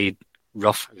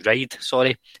rough ride,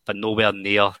 but nowhere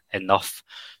near enough.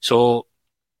 So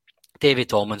David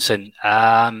Tomlinson,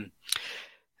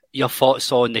 your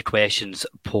thoughts on the questions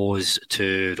posed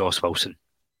to Ross Wilson?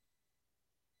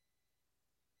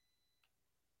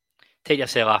 Take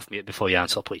yourself off mute before you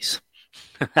answer, please.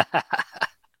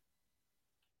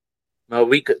 My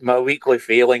weekly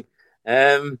feeling.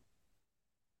 I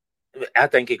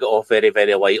think he got off very,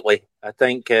 very lightly. I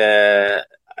think, as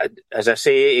I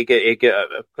say, he got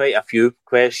quite a few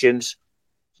questions,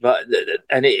 but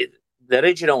the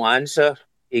original answer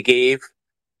he gave,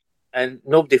 and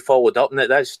nobody followed up on it.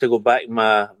 That's to go back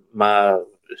to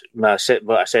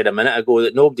what I said a minute ago,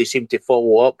 that nobody seemed to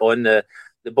follow up on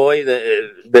the boy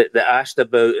that asked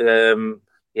about.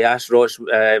 He asked Ross.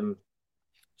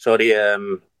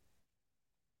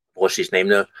 What's his name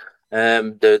now?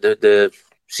 The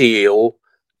CEO.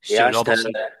 He asked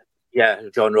him,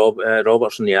 John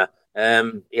Robertson. Yeah.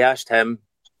 He asked him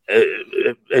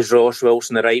is Ross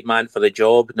Wilson the right man for the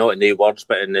job? Not in the words,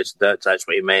 but that's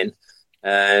what he meant.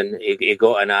 And he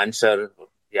got an answer,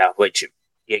 which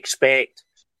you expect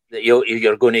that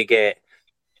you're going to get.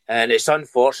 And it's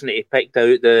unfortunate he picked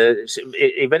out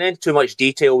he went into too much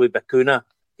detail with Bacuna,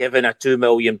 given a £2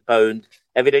 million.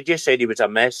 If he'd have just said he was a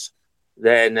miss,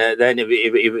 then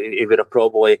he would have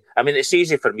probably. I mean, it's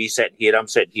easy for me sitting here. I'm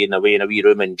sitting here in a wee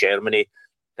room in Germany,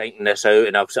 thinking this out,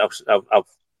 and I've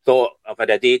thought I've had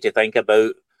a day to think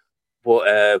about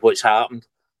what's happened.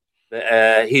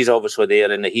 But he's obviously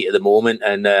there in the heat of the moment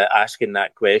and asking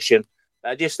that question.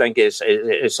 I just think it's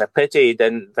a pity he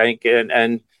didn't think.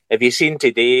 And if you've seen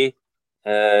today,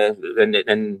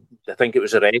 and I think it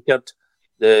was a record.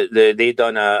 They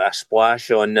done a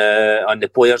splash on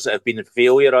the players that have been in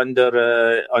failure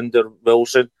under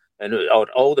Wilson, and or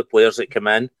all the players that come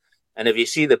in. And if you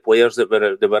see the players that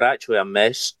were actually a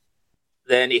miss,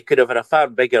 then he could have had a far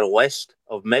bigger list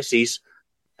of misses,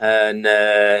 and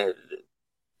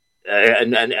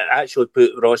actually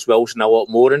put Ross Wilson a lot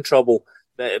more in trouble.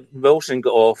 But Wilson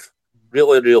got off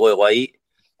really, really light.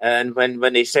 And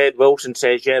when he said, Wilson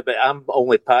says, yeah, but I'm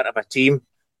only part of a team.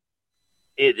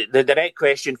 The direct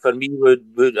question for me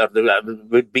would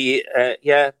be,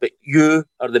 but you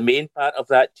are the main part of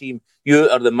that team. You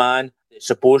are the man that's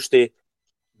supposed to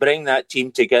bring that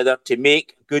team together to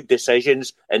make good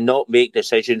decisions and not make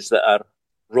decisions that are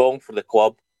wrong for the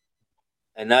club.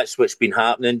 And that's what's been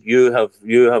happening. You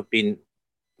have been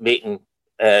making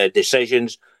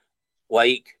decisions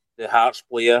like the Hearts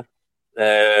player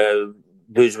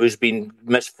who's been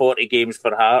missed 40 games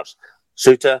for Hearts,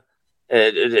 Suter.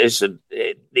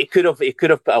 He could have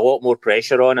put a lot more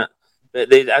pressure on it,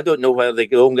 but I don't know whether they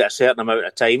only get a certain amount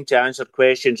of time to answer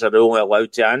questions, or they're only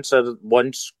allowed to answer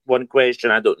one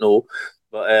question. I don't know,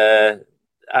 but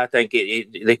I think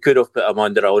they could have put him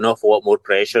under an awful lot more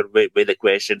pressure with the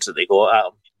questions that they got at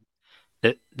him.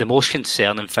 The most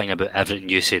concerning thing about everything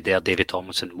you said there, David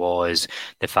Tomlinson, was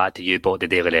the fact that you bought the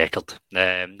Daily Record.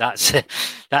 That's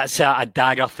a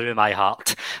dagger through my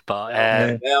heart. But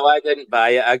well, I didn't buy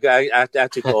it. I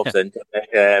took off the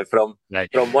internet from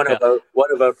one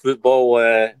of our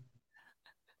football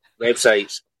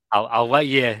websites. I'll let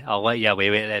you away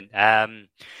with it then.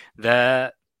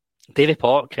 The David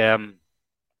Park.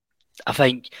 I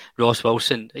think Ross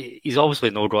Wilson, he's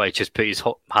obviously not going to just put his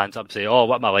hands up and say, "Oh,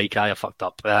 what am I like? I fucked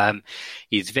up."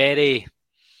 He's very.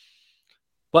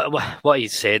 What he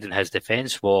said in his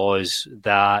defence was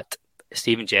that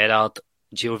Steven Gerrard,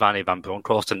 Giovanni Van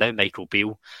Bronckhorst, and now Michael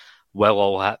Beale will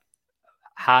all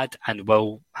had and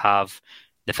will have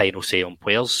the final say on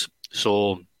players.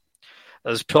 So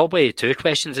there's probably two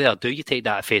questions there. Do you take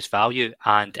that at face value?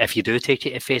 And if you do take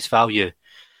it at face value,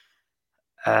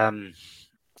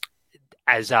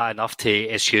 is that enough to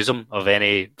excuse him of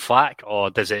any flack, or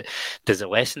does it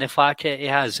lessen the flack he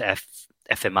has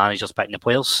if the manager's picking the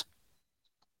players?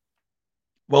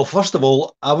 Well, first of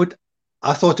all,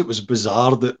 I thought it was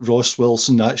bizarre that Ross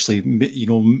Wilson actually,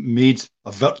 made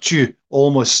a virtue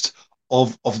almost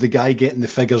of the guy getting the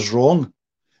figures wrong.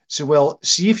 So, well,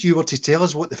 see if you were to tell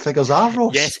us what the figures are,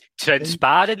 Ross. Yes,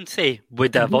 transparency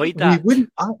would avoid that.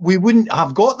 We wouldn't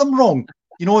have got them wrong.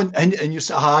 And you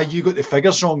say, you got the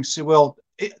figures wrong. So, well,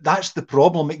 that's the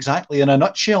problem exactly in a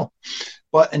nutshell.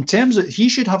 But in terms of, he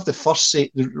should have the first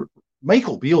say.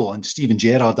 Michael Beale and Steven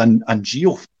Gerrard and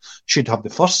Gio should have the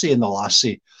first say and the last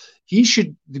say. He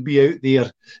should be out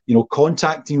there,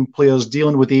 contacting players,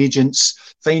 dealing with agents,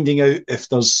 finding out if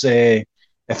there's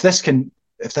if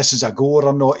this is a goer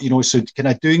or not. So kind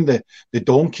of doing the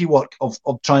donkey work of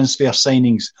transfer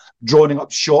signings, drawing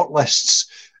up short lists.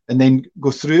 And then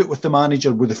go through it with the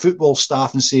manager, with the football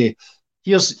staff, and say,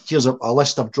 "Here's a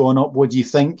list I've drawn up. What do you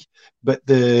think?" But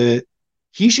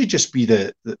he should just be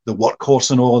the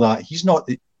workhorse and all of that. He's not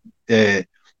the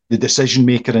decision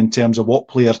maker in terms of what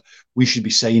player we should be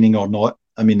signing or not.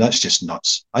 I mean, that's just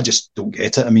nuts. I just don't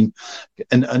get it. I mean,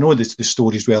 and I know the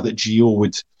stories were that Gio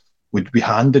would be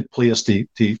handed players to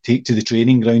take to the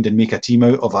training ground and make a team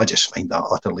out of. I just find that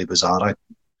utterly bizarre.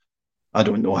 I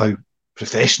don't know how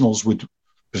professional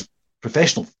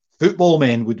football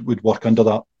men would work under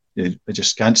that. I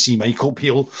just can't see Michael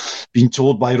Beale being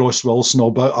told by Ross Wilson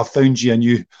about, "I found you a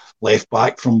new left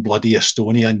back from bloody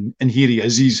Estonia, and here he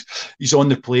is. He's on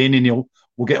the plane, and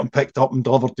we'll get him picked up and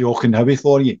delivered to Auchenhowie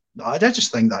for you." I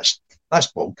just think that's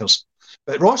bonkers.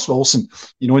 But Ross Wilson,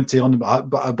 and telling him,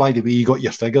 "But by the way, you got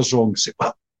your figures wrong." So,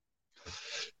 well,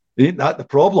 ain't that the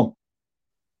problem?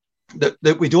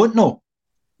 That we don't know.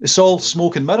 It's all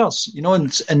smoke and mirrors,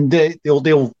 and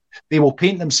they will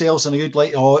paint themselves in a good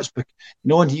light. Oh, it's and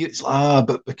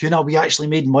but Bacuna, we actually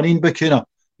made money in Bacuna.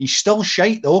 He's still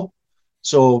shite though.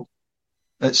 So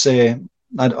it's I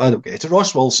don't get it.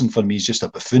 Ross Wilson for me is just a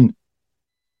buffoon.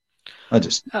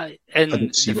 I and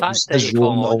don't see the what fact that his he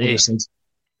role clung in on all of to, this is.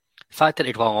 the fact that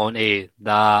he clung on to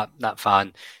that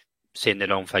fan saying the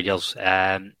wrong figures.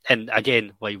 And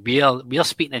again, like we're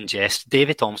speaking in jest.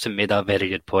 David Thompson made a very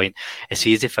good point. It's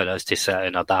easy for us to sit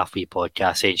in a daft wee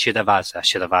podcast saying, should have asked this,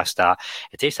 should have asked that.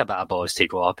 It takes a bit of balls to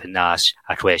go up and ask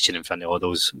a question in front of all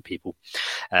those people.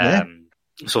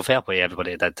 So fair play,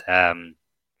 everybody did.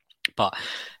 But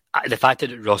the fact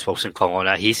that Ross Wilson clung on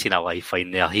it, he's seen a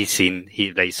lifeline there. He's seen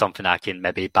something I can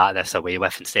maybe bat this away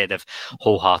with instead of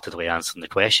wholeheartedly answering the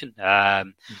question.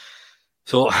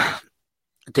 So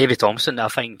David Thompson, I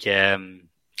think,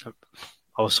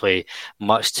 obviously,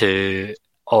 much to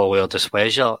all our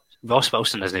displeasure, Ross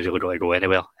Wilson isn't really going to go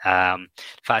anywhere. The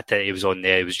fact that he was on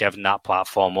there, he was given that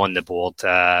platform on the board.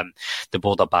 The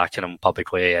board are backing him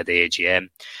publicly at the AGM.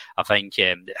 I think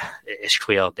it's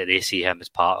clear that they see him as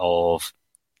part of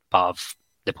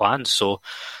the plan. So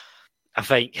I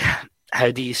think, how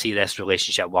do you see this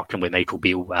relationship working with Michael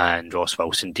Beale and Ross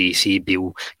Wilson? Do you see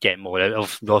Beale getting more out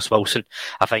of Ross Wilson?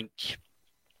 I think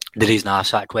the reason I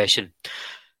asked that question,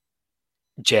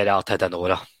 Gerrard had an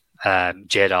aura.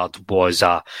 Gerrard was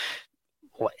a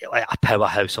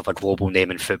powerhouse of a global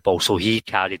name in football, so he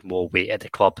carried more weight at the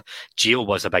club. Gio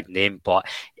was a big name, but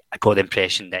I got the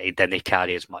impression that he didn't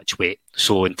carry as much weight.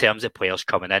 So in terms of players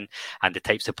coming in and the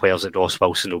types of players that Ross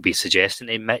Wilson will be suggesting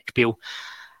to Mick Beale,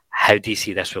 how do you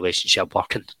see this relationship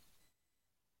working?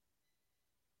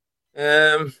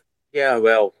 Yeah,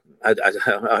 well, I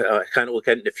can't look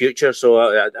into the future, so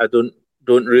I don't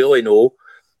really know.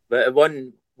 But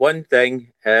one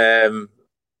thing,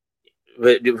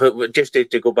 just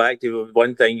to go back to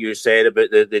one thing you said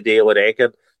about the daily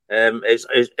record,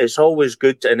 it's always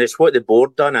good, and it's what the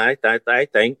board done. I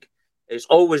think it's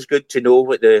always good to know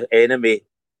what the enemy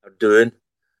are doing,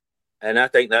 and I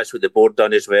think that's what the board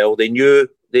done as well. They knew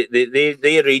they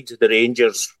read the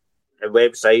Rangers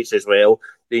websites as well.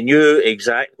 They knew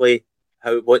exactly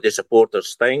what the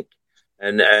supporters think,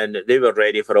 and they were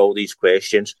ready for all these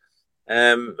questions.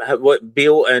 What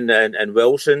Beale and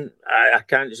Wilson, I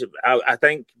can't. I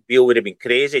think Beale would have been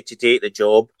crazy to take the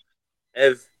job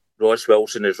if Ross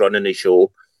Wilson is running the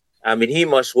show. I mean, he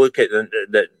must look at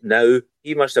that now.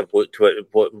 He must have looked at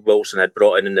what Wilson had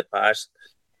brought in the past,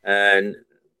 and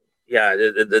yeah,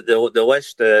 the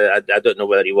list. I don't know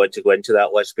whether you want to go into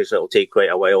that list because it'll take quite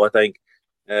a while, I think.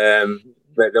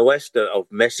 But the list of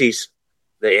misses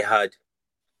that he had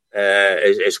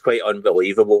is quite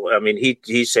unbelievable. I mean,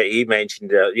 he said, he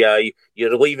mentioned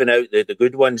you're leaving out the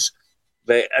good ones,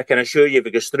 but I can assure you,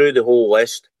 because through the whole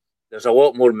list, there's a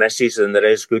lot more misses than there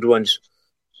is good ones.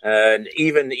 And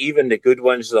even the good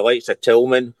ones, the likes of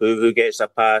Tillman, who gets a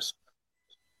pass,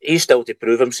 he's still to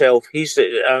prove himself. He's had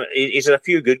a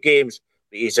few good games,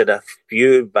 but he's had a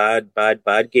few bad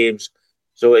games.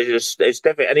 So it's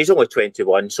different, and he's only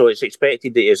 21, so it's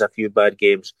expected that he has a few bad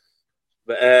games.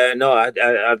 But no, I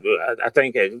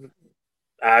think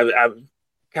I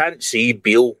can't see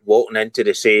Beale walking into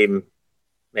the same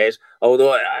mess.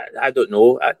 Although I don't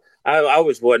know, I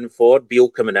was one for Beale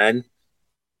coming in,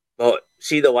 but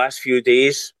see the last few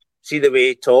days, see the way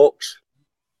he talks,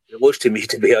 it looks to me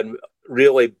to be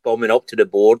really bumming up to the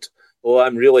board. Oh,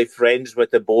 I'm really friends with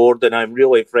the board, and I'm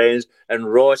really friends.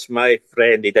 And Ross, my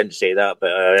friend, he didn't say that,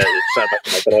 but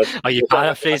are you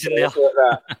paraphrasing there?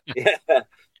 Yeah,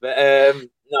 but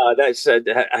no, that's I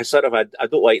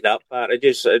don't like that part. I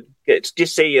just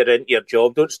say you're into your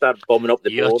job. Don't start bumming up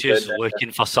the board. You're just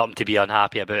looking for something to be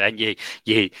unhappy about, and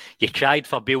you cried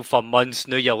for Beale for months.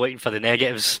 Now you're looking for the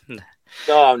negatives.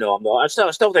 No, I'm not. I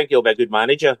still think he'll be a good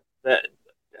manager. But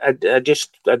I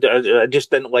just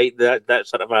didn't like that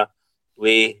sort of a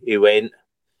way he went.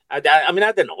 I mean,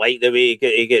 I didn't like the way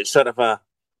he gets sort of a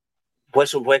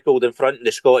whistle whistled in front of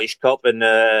the Scottish Cup and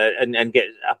get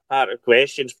a part of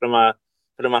questions from a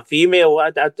female.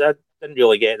 I didn't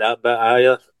really get that, but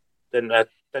I didn't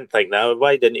think that.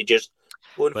 Why didn't he just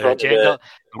go in front of the...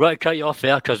 I'm going to cut you off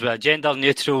there because we're a gender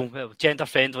neutral, gender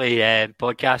friendly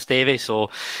podcast, Davey. So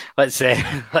let's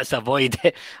avoid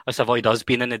us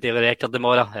being in the Daily Record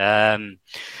tomorrow.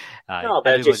 No,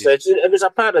 but it was a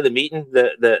part of the meeting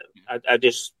that I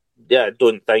just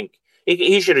don't think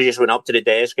he should have just went up to the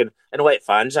desk and let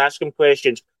fans ask him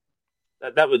questions.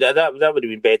 That would have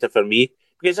been better for me,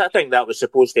 because I think that was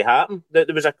supposed to happen. That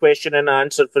there was a question and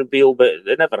answer for Beale, but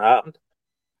it never happened.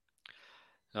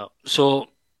 No. So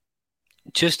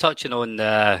just touching on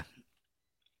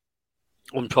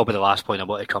probably the last point I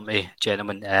want to come to,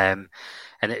 gentlemen, and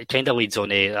it kind of leads on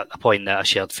to a point that I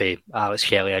shared for Alex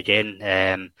Kelly again.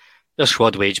 Their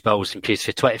squad wage bills increased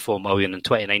from 24 million in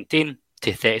 2019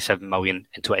 to 37 million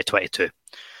in 2022.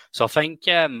 So I think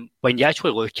when you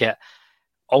actually look at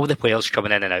all the players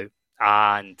coming in and out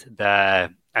and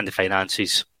the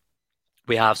finances,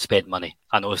 we have spent money.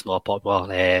 I know it's not a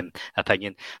popular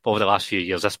opinion, but over the last few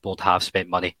years, this board have spent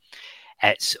money.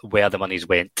 It's where the money's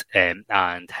went and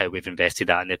how we've invested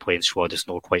that in the playing squad has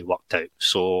not quite worked out.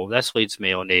 So this leads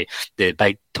me on the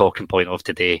big talking point of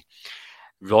today.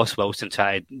 Ross Wilson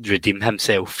tried to redeem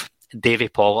himself. Davy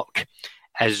Pollock,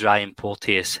 is Ryan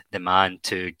Porteous the man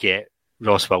to get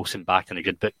Ross Wilson back in the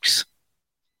good books?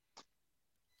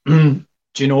 Do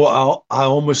you know what? I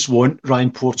almost want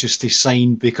Ryan Porteous to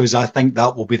sign because I think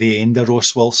that will be the end of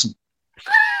Ross Wilson.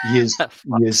 He is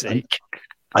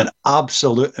an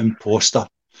absolute imposter,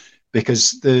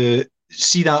 because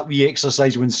see that wee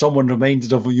exercise when someone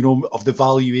reminded of the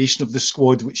valuation of the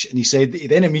squad, and he said he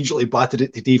then immediately batted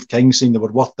it to Dave King saying they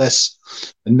were worth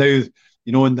this, and now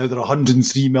they're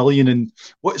 103 million, and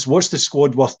what's the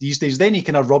squad worth these days? Then he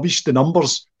kind of rubbished the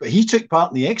numbers, but he took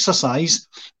part in the exercise,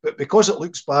 but because it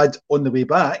looks bad on the way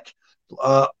back,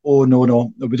 no,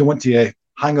 we don't want to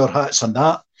hang our hats on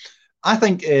that. I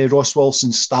think Ross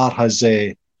Wilson's star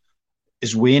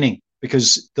is waning,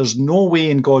 because there's no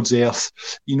way in God's earth,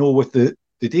 with the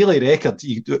Daily Record,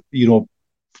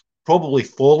 probably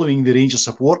following the Rangers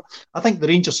support. I think the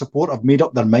Rangers support have made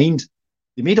up their mind.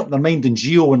 They made up their mind in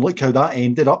Gio, and look how that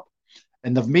ended up.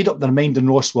 And they've made up their mind in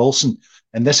Ross Wilson.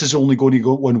 And this is only going to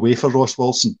go one way for Ross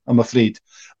Wilson, I'm afraid.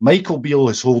 Michael Beale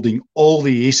is holding all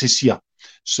the aces here.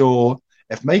 So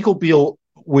if Michael Beale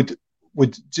would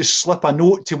just slip a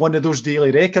note to one of those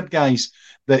Daily Record guys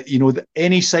that, that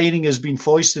any signing has been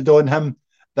foisted on him,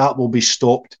 that will be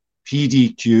stopped.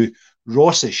 PDQ.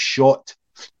 Ross is shot.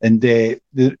 And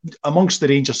amongst the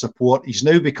Rangers support, he's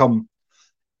now become,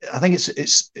 I think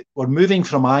we're moving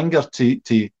from anger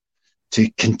to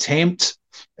contempt,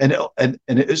 and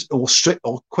it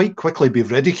will quite quickly be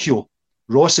ridicule.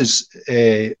 Ross is,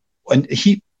 and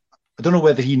I don't know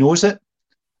whether he knows it.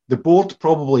 The board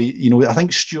probably, I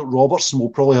think Stuart Robertson will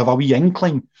probably have a wee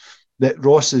inkling that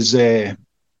Ross isn't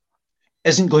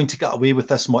going to get away with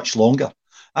this much longer.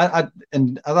 I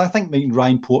think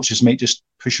Ryan Porteous might just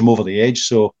push him over the edge.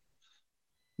 So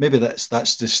maybe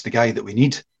that's just the guy that we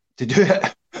need to do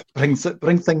it. Bring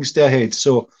things to a head.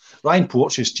 So Ryan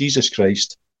Porteous, Jesus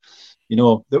Christ,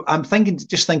 I'm thinking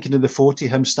of the photo,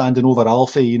 him standing over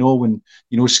Alfie, when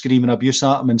screaming abuse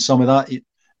at him and some of that,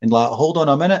 and like, hold on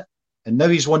a minute, and now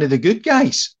he's one of the good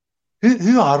guys.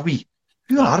 Who are we?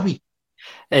 Who are we?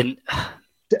 And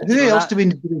who else do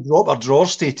we drop our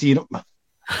drawers to?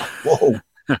 Whoa.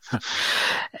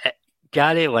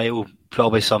 Gary Lyle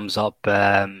probably sums up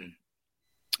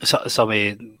some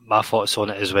of my thoughts on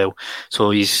it as well.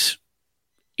 So he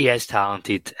is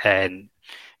talented, and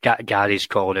Gary's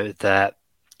calling out that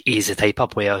he's the type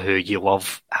of player who you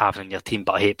love having in your team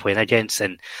but hate playing against,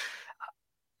 and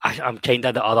I'm kind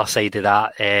of the other side of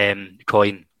that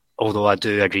coin, although I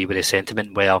do agree with the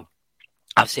sentiment where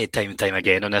I've said time and time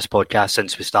again on this podcast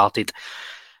since we started,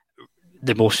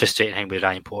 the most frustrating thing with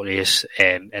Ryan Porteous,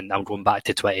 and I'm going back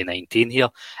to 2019 here,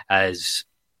 is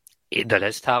there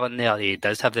is talent there. He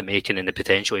does have the making and the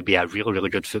potential to be a really, really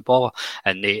good footballer,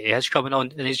 and he is coming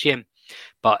on in his game.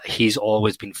 But he's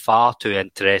always been far too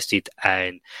interested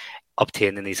in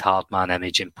obtaining his hard man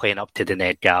image and playing up to the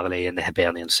Ned Garley and the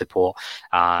Hibernian support.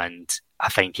 And I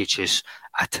think he just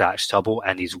attracts trouble,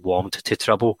 and he's warmed to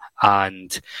trouble.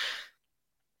 And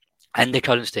in the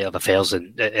current state of affairs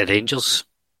at Rangers,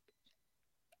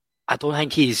 I don't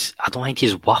think he's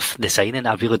worth the signing.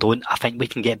 I really don't. I think we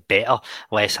can get better,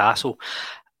 less hassle.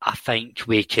 I think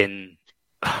we can.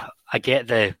 I get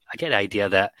the idea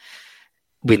that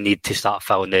we need to start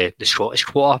filling the Scottish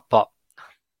quota, but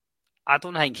I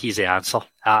don't think he's the answer.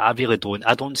 I really don't.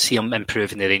 I don't see him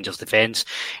improving the Rangers' defence.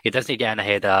 He doesn't get in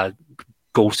ahead of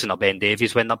Golston or Ben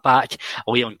Davies when they're back.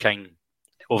 Leon King,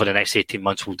 over the next 18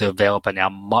 months, will develop into a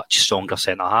much stronger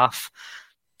centre-half.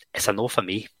 It's a no for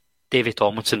me. David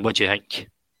Tomlinson, what do you think?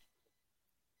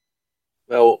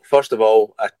 Well, first of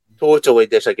all, I totally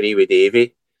disagree with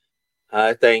Davey.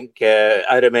 I think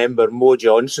I remember Mo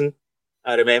Johnson.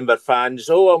 I remember fans,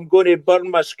 I'm going to burn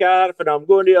my scarf and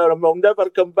I'll never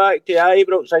come back to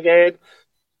Ibrox again.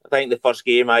 I think the first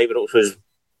game Ibrox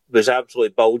was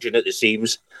absolutely bulging at the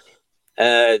seams.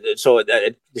 So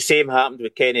the same happened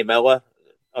with Kenny Miller,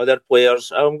 other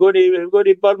players. I'm going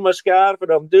to burn my scarf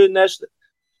and I'm doing this.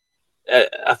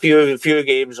 A few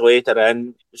games later,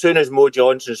 and as soon as Mo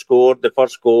Johnson scored the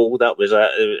first goal, that was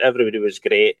everybody was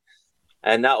great,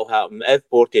 and that'll happen if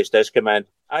Porteous does come in.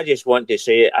 I just want to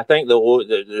say, I think the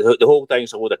whole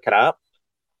thing's a load of crap.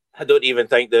 I don't even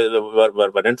think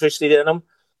that we're interested in him.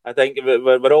 I think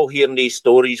we're all hearing these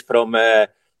stories from my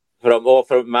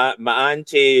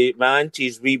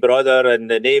auntie's wee brother and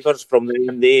the neighbours from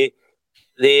them.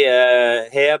 They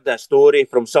heard a story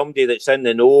from somebody that's in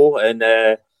the know, and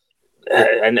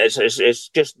it's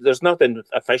just there's nothing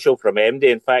official from MD.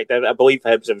 In fact, I believe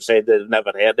Hibs have said they've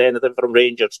never heard anything from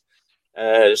Rangers.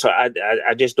 So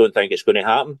I just don't think it's going to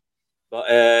happen. But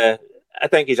I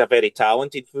think he's a very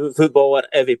talented footballer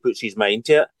if he puts his mind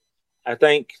to it. I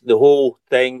think the whole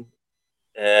thing,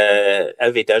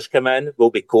 if he does come in,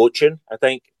 will be coaching. I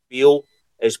think Beale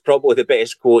is probably the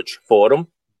best coach for him.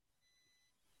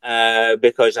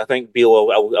 Because I think Beale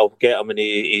will get him in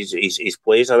his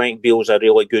place. I think Beale's a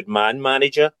really good man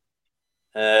manager.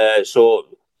 So,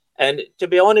 and to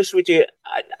be honest with you,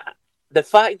 the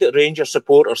fact that Rangers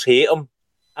supporters hate him,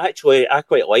 actually, I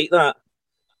quite like that.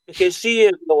 Because see,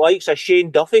 the likes of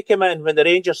Shane Duffy came in when the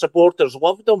Rangers supporters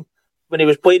loved him when he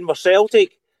was playing for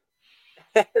Celtic.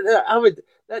 I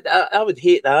would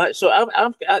hate that. So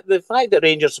the fact that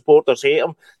Rangers supporters hate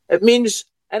him, it means.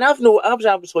 And I've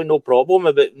absolutely no problem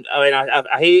about. I mean,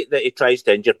 I hate that he tries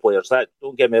to injure players. That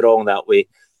don't get me wrong that way,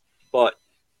 but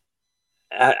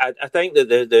I think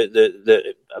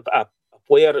that a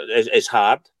player is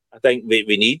hard. I think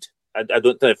we need. I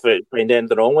don't think I find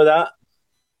anything wrong with that.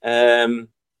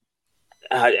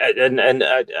 I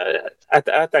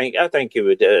think he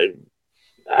would.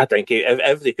 I think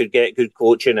if they could get good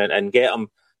coaching and get him.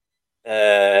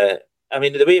 I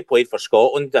mean, the way he played for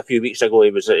Scotland a few weeks ago,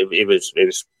 he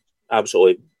was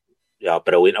absolutely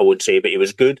brilliant. I wouldn't say, but he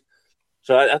was good.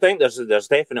 So I think there's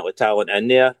definitely talent in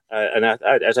there. And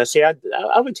as I say,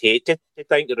 I would hate to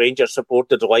think the Rangers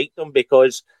supporters liked them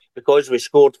because we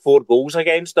scored 4 goals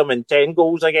against them and 10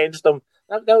 goals against them.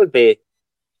 That would be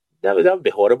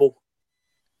horrible.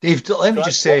 Dave, let me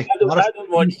just say, I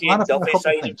don't want Shane Duffy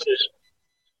signing for us.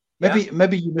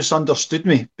 Maybe you misunderstood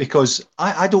me because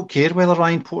I don't care whether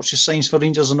Ryan Porteous signs for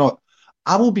Rangers or not.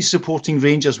 I will be supporting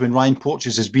Rangers when Ryan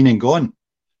Porteous has been and gone.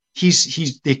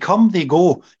 They come, they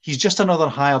go. He's just another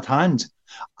hired hand.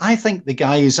 I think the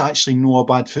guy is actually not a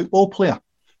bad football player.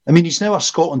 I mean, he's now a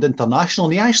Scotland international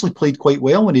and he actually played quite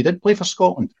well when he did play for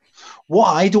Scotland. What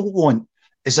I don't want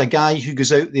is a guy who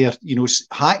goes out there,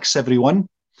 hacks everyone.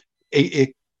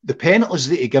 The penalties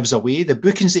that he gives away, the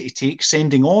bookings that he takes,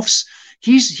 sending offs.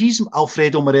 He's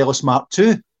Alfredo Morelos Mark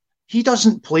II. He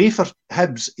doesn't play for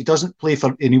Hibs. He doesn't play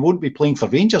for, and he won't be playing for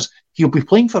Rangers. He'll be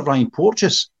playing for Ryan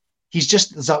Porteous. There's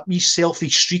that wee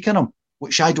selfish streak in him,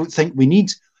 which I don't think we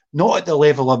need. Not at the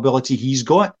level of ability he's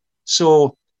got.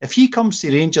 So if he comes to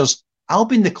Rangers, I'll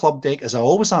be in the club deck as I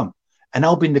always am, and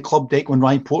I'll be in the club deck when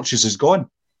Ryan Porteous is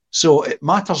gone. So it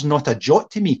matters not a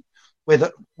jot to me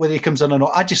whether he comes in or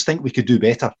not. I just think we could do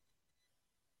better.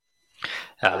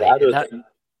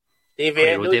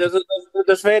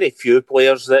 There's very few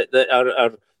players that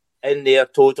are in there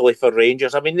totally for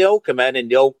Rangers. I mean, they all come in and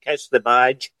they all kiss the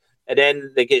badge, and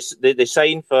then they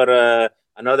sign for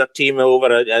another team over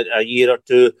a year or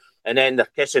two, and then they're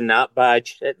kissing that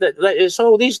badge. It's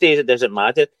all these days. It doesn't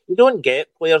matter. You don't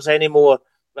get players anymore.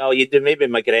 Well, you do maybe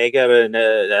McGregor, and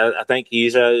I think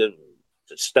he's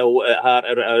still at heart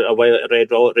a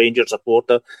Red Ranger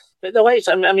supporter. But the likes,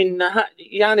 I mean,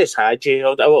 Yanis Hadji,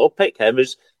 I'll pick him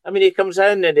as. I mean, he comes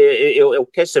in and he'll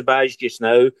kiss the badge just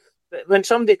now. But when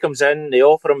somebody comes in, they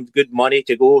offer him good money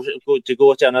to go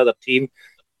to another team.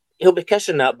 He'll be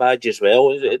kissing that badge as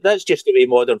well. That's just the way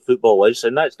modern football is,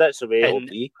 and that's the way it'll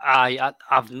be.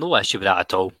 I've no issue with that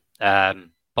at all.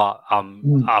 But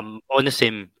I'm on the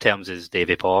same terms as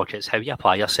Davy Park. It's how you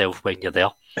apply yourself when you're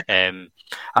there.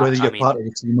 Whether you're part of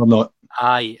the team or not.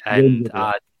 I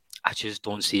just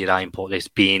don't see Ryan Porteous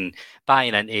buying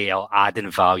into or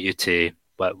adding value to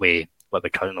what we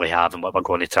currently have and what we're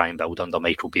going to try and build under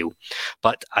Michael Beale.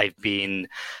 But I've been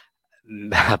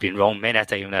wrong many a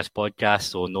time in this podcast,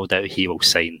 so no doubt he will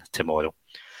sign tomorrow.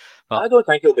 But I don't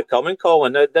think he'll be coming,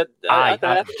 Colin. I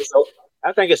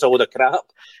think it's a load of crap.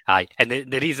 Aye, and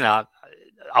the reason a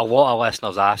lot of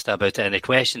listeners asked about it in the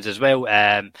questions as well,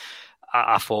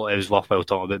 I thought it was worthwhile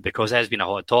talking about because it has been a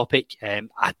hot topic.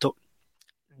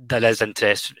 There is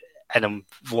interest in him,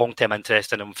 long-term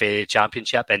interest in him for the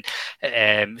Championship,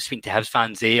 and speaking to Hibs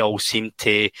fans, they all seem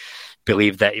to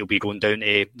believe that he'll be going down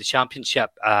to the Championship.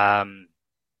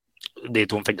 They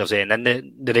don't think there's any in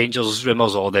the Rangers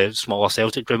rumours or the smaller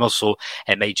Celtic rumours, so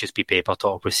it might just be paper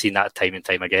talk. We've seen that time and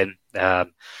time again.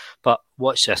 But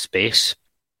watch this space.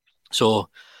 So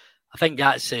I think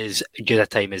that's as good a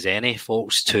time as any,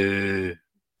 folks, to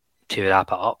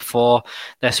wrap it up for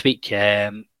this week.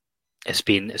 It's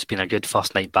been a good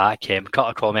first night back. A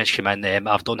couple of comments came in.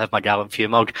 I don't have my Gallant Few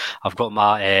mug. I've got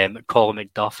my Colin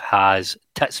McDuff has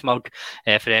tits mug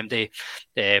for MD.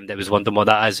 That was wondering what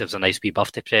that is. It was a nice wee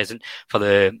birthday present for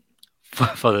the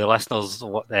listeners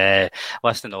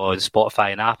listening on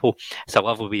Spotify and Apple. It's a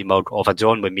lovely wee mug of a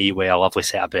John with me with a lovely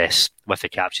set of breasts with the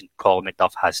caption "Colin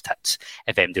McDuff has tits."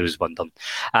 If MD was wondering.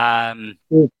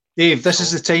 Dave, this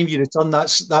is the time you return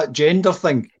that gender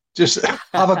thing. Just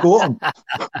have a go at him.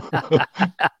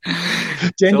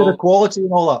 Gender equality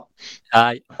and all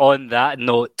that. On that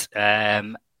note,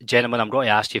 gentlemen, I'm going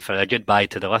to ask you for a goodbye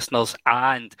to the listeners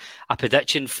and a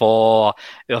prediction for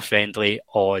our friendly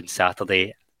on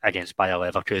Saturday against Bayer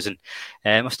Leverkusen.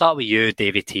 I'll start with you,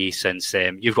 Davey T, since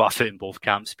you've got a foot in both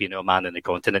camps, being our man in the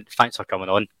continent. Thanks for coming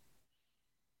on.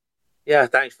 Yeah,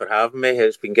 thanks for having me.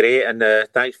 It's been great, and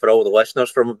thanks for all the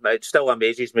listeners. It still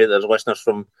amazes me that there's listeners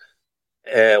from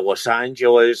Los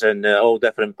Angeles and all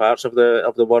different parts of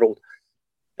the world.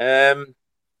 I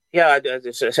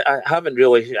haven't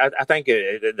really. I think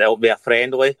it'll be a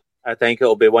friendly. I think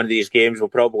it'll be one of these games. We'll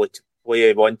probably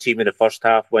play one team in the first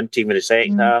half, one team in the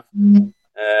second half.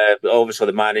 Obviously,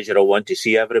 the manager will want to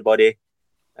see everybody.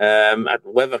 At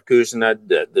Leverkusen,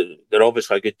 they're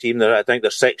obviously a good team. I think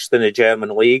they're sixth in the German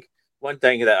league. One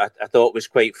thing that I thought was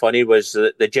quite funny was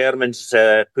that the Germans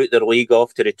put their league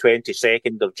off to the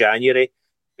 22nd of January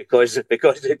because they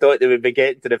thought they would be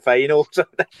getting to the final. So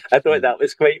I thought that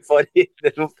was quite funny.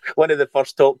 One of the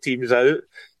first top teams out.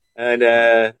 And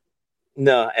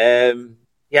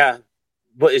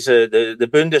what is the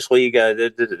Bundesliga?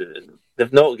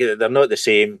 They're not the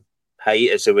same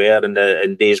height as they were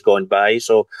in days gone by.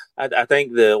 So I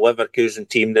think the Leverkusen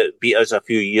team that beat us a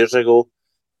few years ago,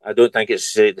 I don't think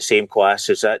it's the same class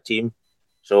as that team.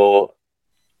 So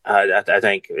I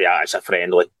think, it's a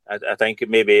friendly. I think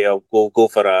maybe I'll go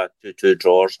for a 2-2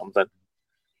 draw or something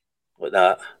like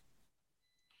that.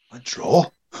 A draw?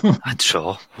 A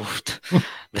draw?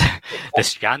 The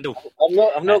scandal.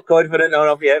 I'm not confident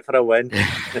enough yet for a win.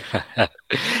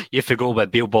 You have to go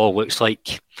what Bilbao looks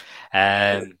like.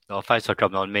 Thanks for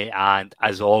coming on, mate. And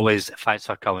as always, thanks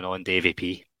for coming on, Davey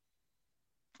P.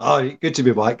 Oh, good to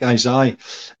be back, guys. Aye,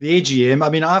 the AGM.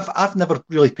 I mean, I've never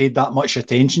really paid that much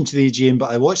attention to the AGM, but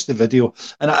I watched the video,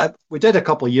 and we did a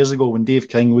couple of years ago when Dave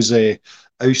King was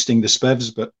ousting the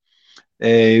Spivs. But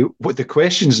with the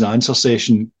questions and answer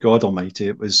session, God Almighty,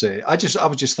 it was. I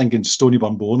was just thinking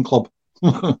Stonyburn Bowling Club.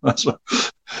 That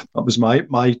was my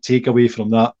takeaway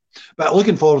from that. But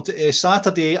looking forward to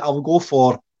Saturday, I will go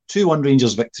for 2-1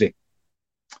 Rangers victory.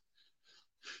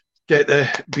 Get the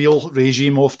Beale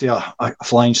regime off to a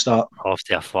flying start. Off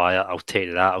to a flyer. I'll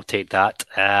take that.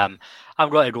 I'm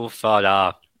going to go for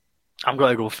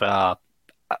a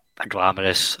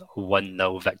glamorous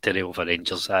 1-0 victory over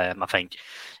Rangers. I think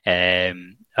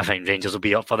Rangers will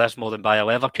be up for this more than Bayer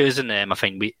Leverkusen. I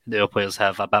think the players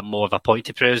have a bit more of a point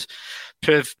to prove.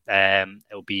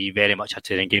 It'll be very much a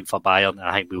touring game for Bayern, and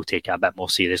I think we'll take it a bit more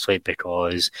seriously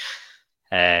because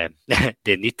they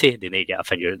need to get a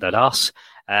finger out their arse.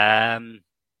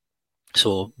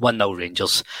 So 1-0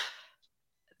 Rangers.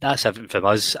 That's everything from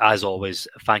us. As always,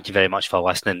 thank you very much for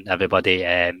listening, everybody.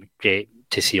 Great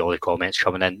to see all the comments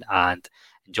coming in, and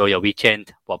enjoy your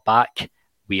weekend. We're back.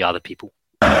 We are the people.